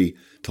 She's free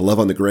to love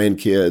on the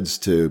grandkids,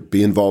 to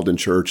be involved in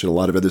church, and a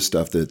lot of other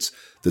stuff that's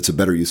a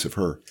better use of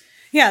her.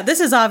 Yeah, this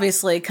is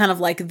obviously kind of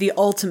like the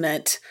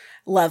ultimate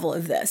level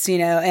of this, you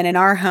know, and in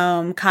our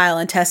home, Kyle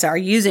and Tessa are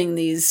using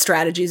these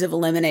strategies of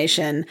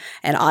elimination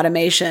and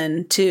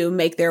automation to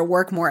make their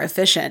work more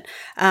efficient.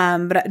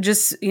 But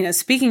just, you know,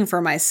 speaking for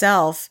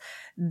myself,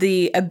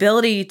 the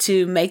ability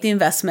to make the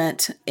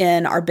investment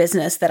in our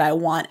business that I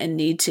want and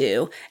need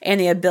to, and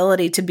the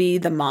ability to be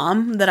the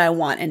mom that I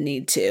want and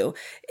need to,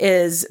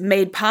 is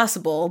made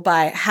possible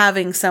by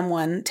having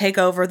someone take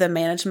over the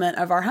management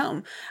of our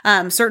home.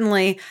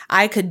 Certainly,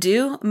 I could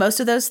do most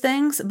of those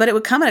things, but it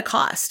would come at a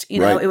cost. You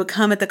know, Right. It would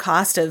come at the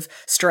cost of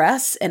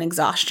stress and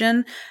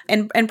exhaustion,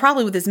 and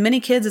probably with as many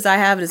kids as I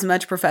have and as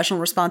much professional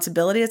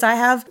responsibility as I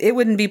have, it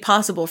wouldn't be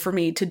possible for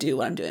me to do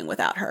what I'm doing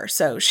without her.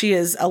 So she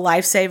is a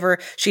lifesaver.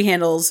 She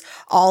handles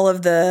all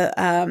of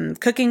the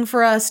cooking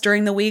for us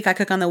during the week. I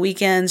cook on the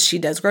weekends. She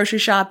does grocery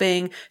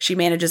shopping. She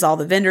manages all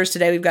the vendors.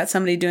 Today we've got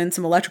somebody doing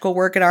some electrical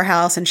work at our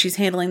house, and she's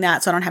handling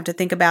that, so I don't have to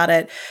think about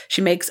it.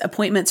 She makes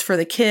appointments for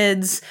the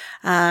kids.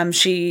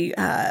 She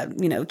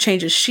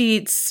changes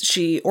sheets.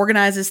 She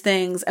organizes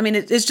things. I mean,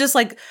 it's just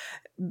like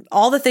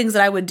all the things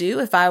that I would do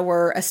if I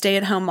were a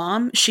stay-at-home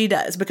mom, she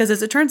does, because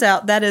as it turns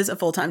out, that is a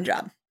full-time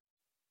job.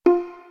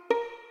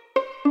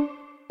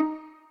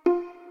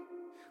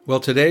 Well,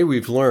 today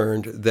we've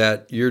learned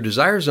that your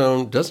desire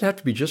zone doesn't have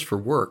to be just for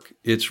work.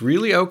 It's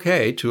really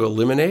okay to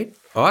eliminate,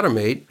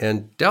 automate,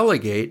 and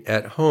delegate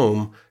at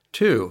home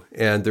too.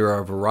 And there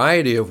are a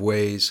variety of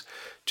ways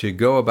to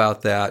go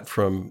about that,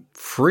 from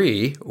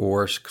free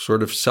or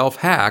sort of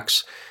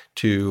self-hacks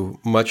to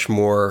much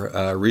more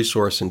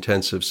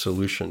resource-intensive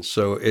solutions.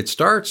 So it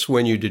starts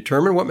when you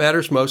determine what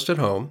matters most at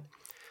home,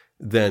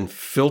 then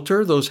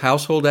filter those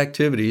household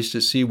activities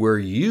to see where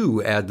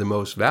you add the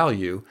most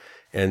value,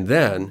 and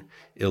then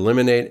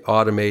eliminate,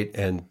 automate,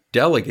 and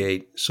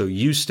delegate so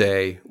you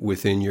stay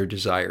within your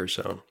desire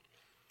zone.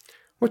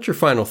 What's your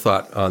final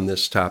thought on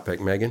this topic,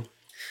 Megan?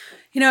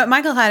 At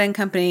Michael Hyatt &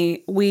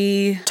 Company,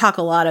 we talk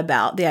a lot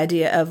about the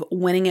idea of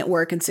winning at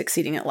work and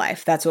succeeding at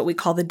life. That's what we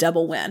call the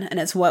double win. And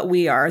it's what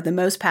we are the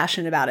most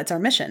passionate about. It's our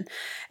mission.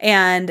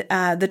 And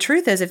the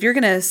truth is, if you're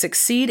going to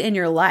succeed in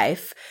your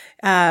life,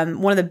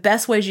 one of the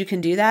best ways you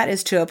can do that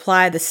is to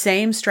apply the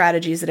same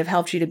strategies that have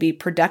helped you to be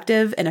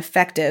productive and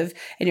effective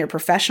in your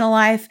professional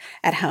life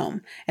at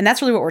home. And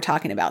that's really what we're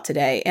talking about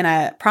today. And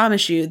I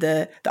promise you,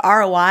 the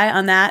ROI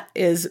on that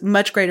is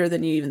much greater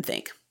than you even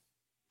think.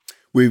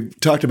 We've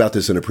talked about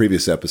this in a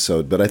previous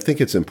episode, but I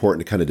think it's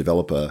important to kind of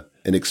develop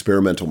an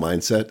experimental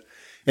mindset.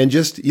 And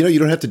just, you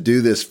don't have to do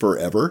this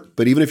forever,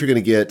 but even if you're going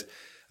to get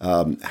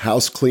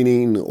house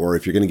cleaning, or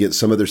if you're going to get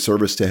some other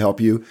service to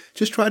help you,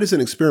 just try it as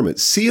an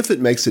experiment. See if it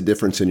makes a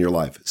difference in your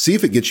life. See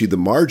if it gets you the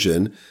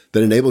margin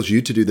that enables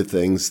you to do the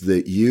things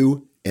that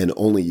you and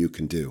only you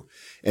can do.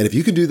 And if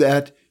you can do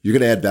that, you're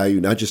going to add value,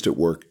 not just at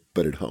work,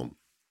 but at home.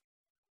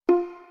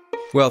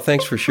 Well,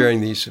 thanks for sharing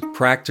these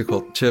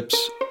practical tips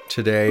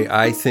today.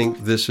 I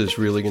think this is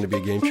really going to be a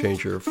game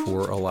changer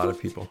for a lot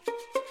of people.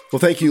 Well,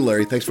 thank you,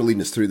 Larry. Thanks for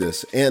leading us through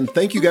this. And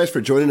thank you guys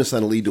for joining us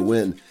on A Lead to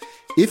Win.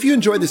 If you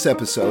enjoyed this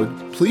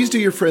episode, please do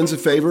your friends a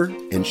favor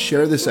and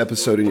share this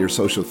episode in your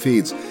social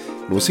feeds.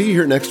 And we'll see you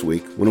here next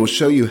week when we'll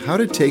show you how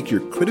to take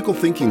your critical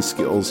thinking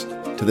skills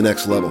to the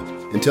next level.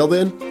 Until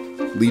then,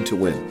 lead to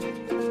win.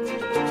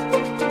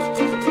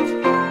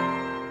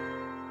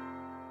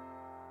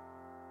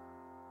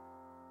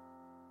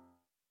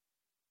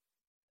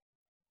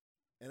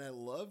 And I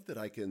love that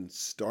I can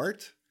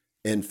start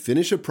and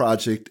finish a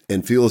project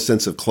and feel a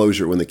sense of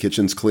closure when the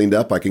kitchen's cleaned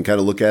up. I can kind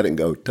of look at it and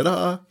go,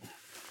 ta-da!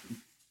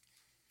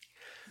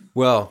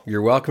 Well,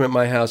 you're welcome at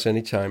my house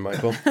anytime,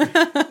 Michael.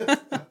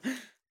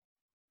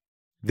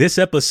 This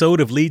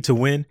episode of Lead to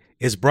Win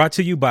is brought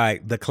to you by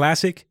the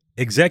Classic,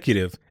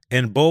 Executive,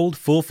 and Bold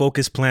Full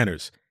Focus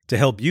Planners to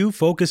help you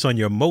focus on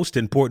your most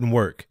important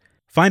work.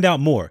 Find out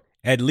more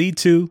at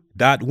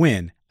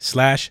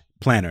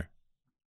lead2.win/planner.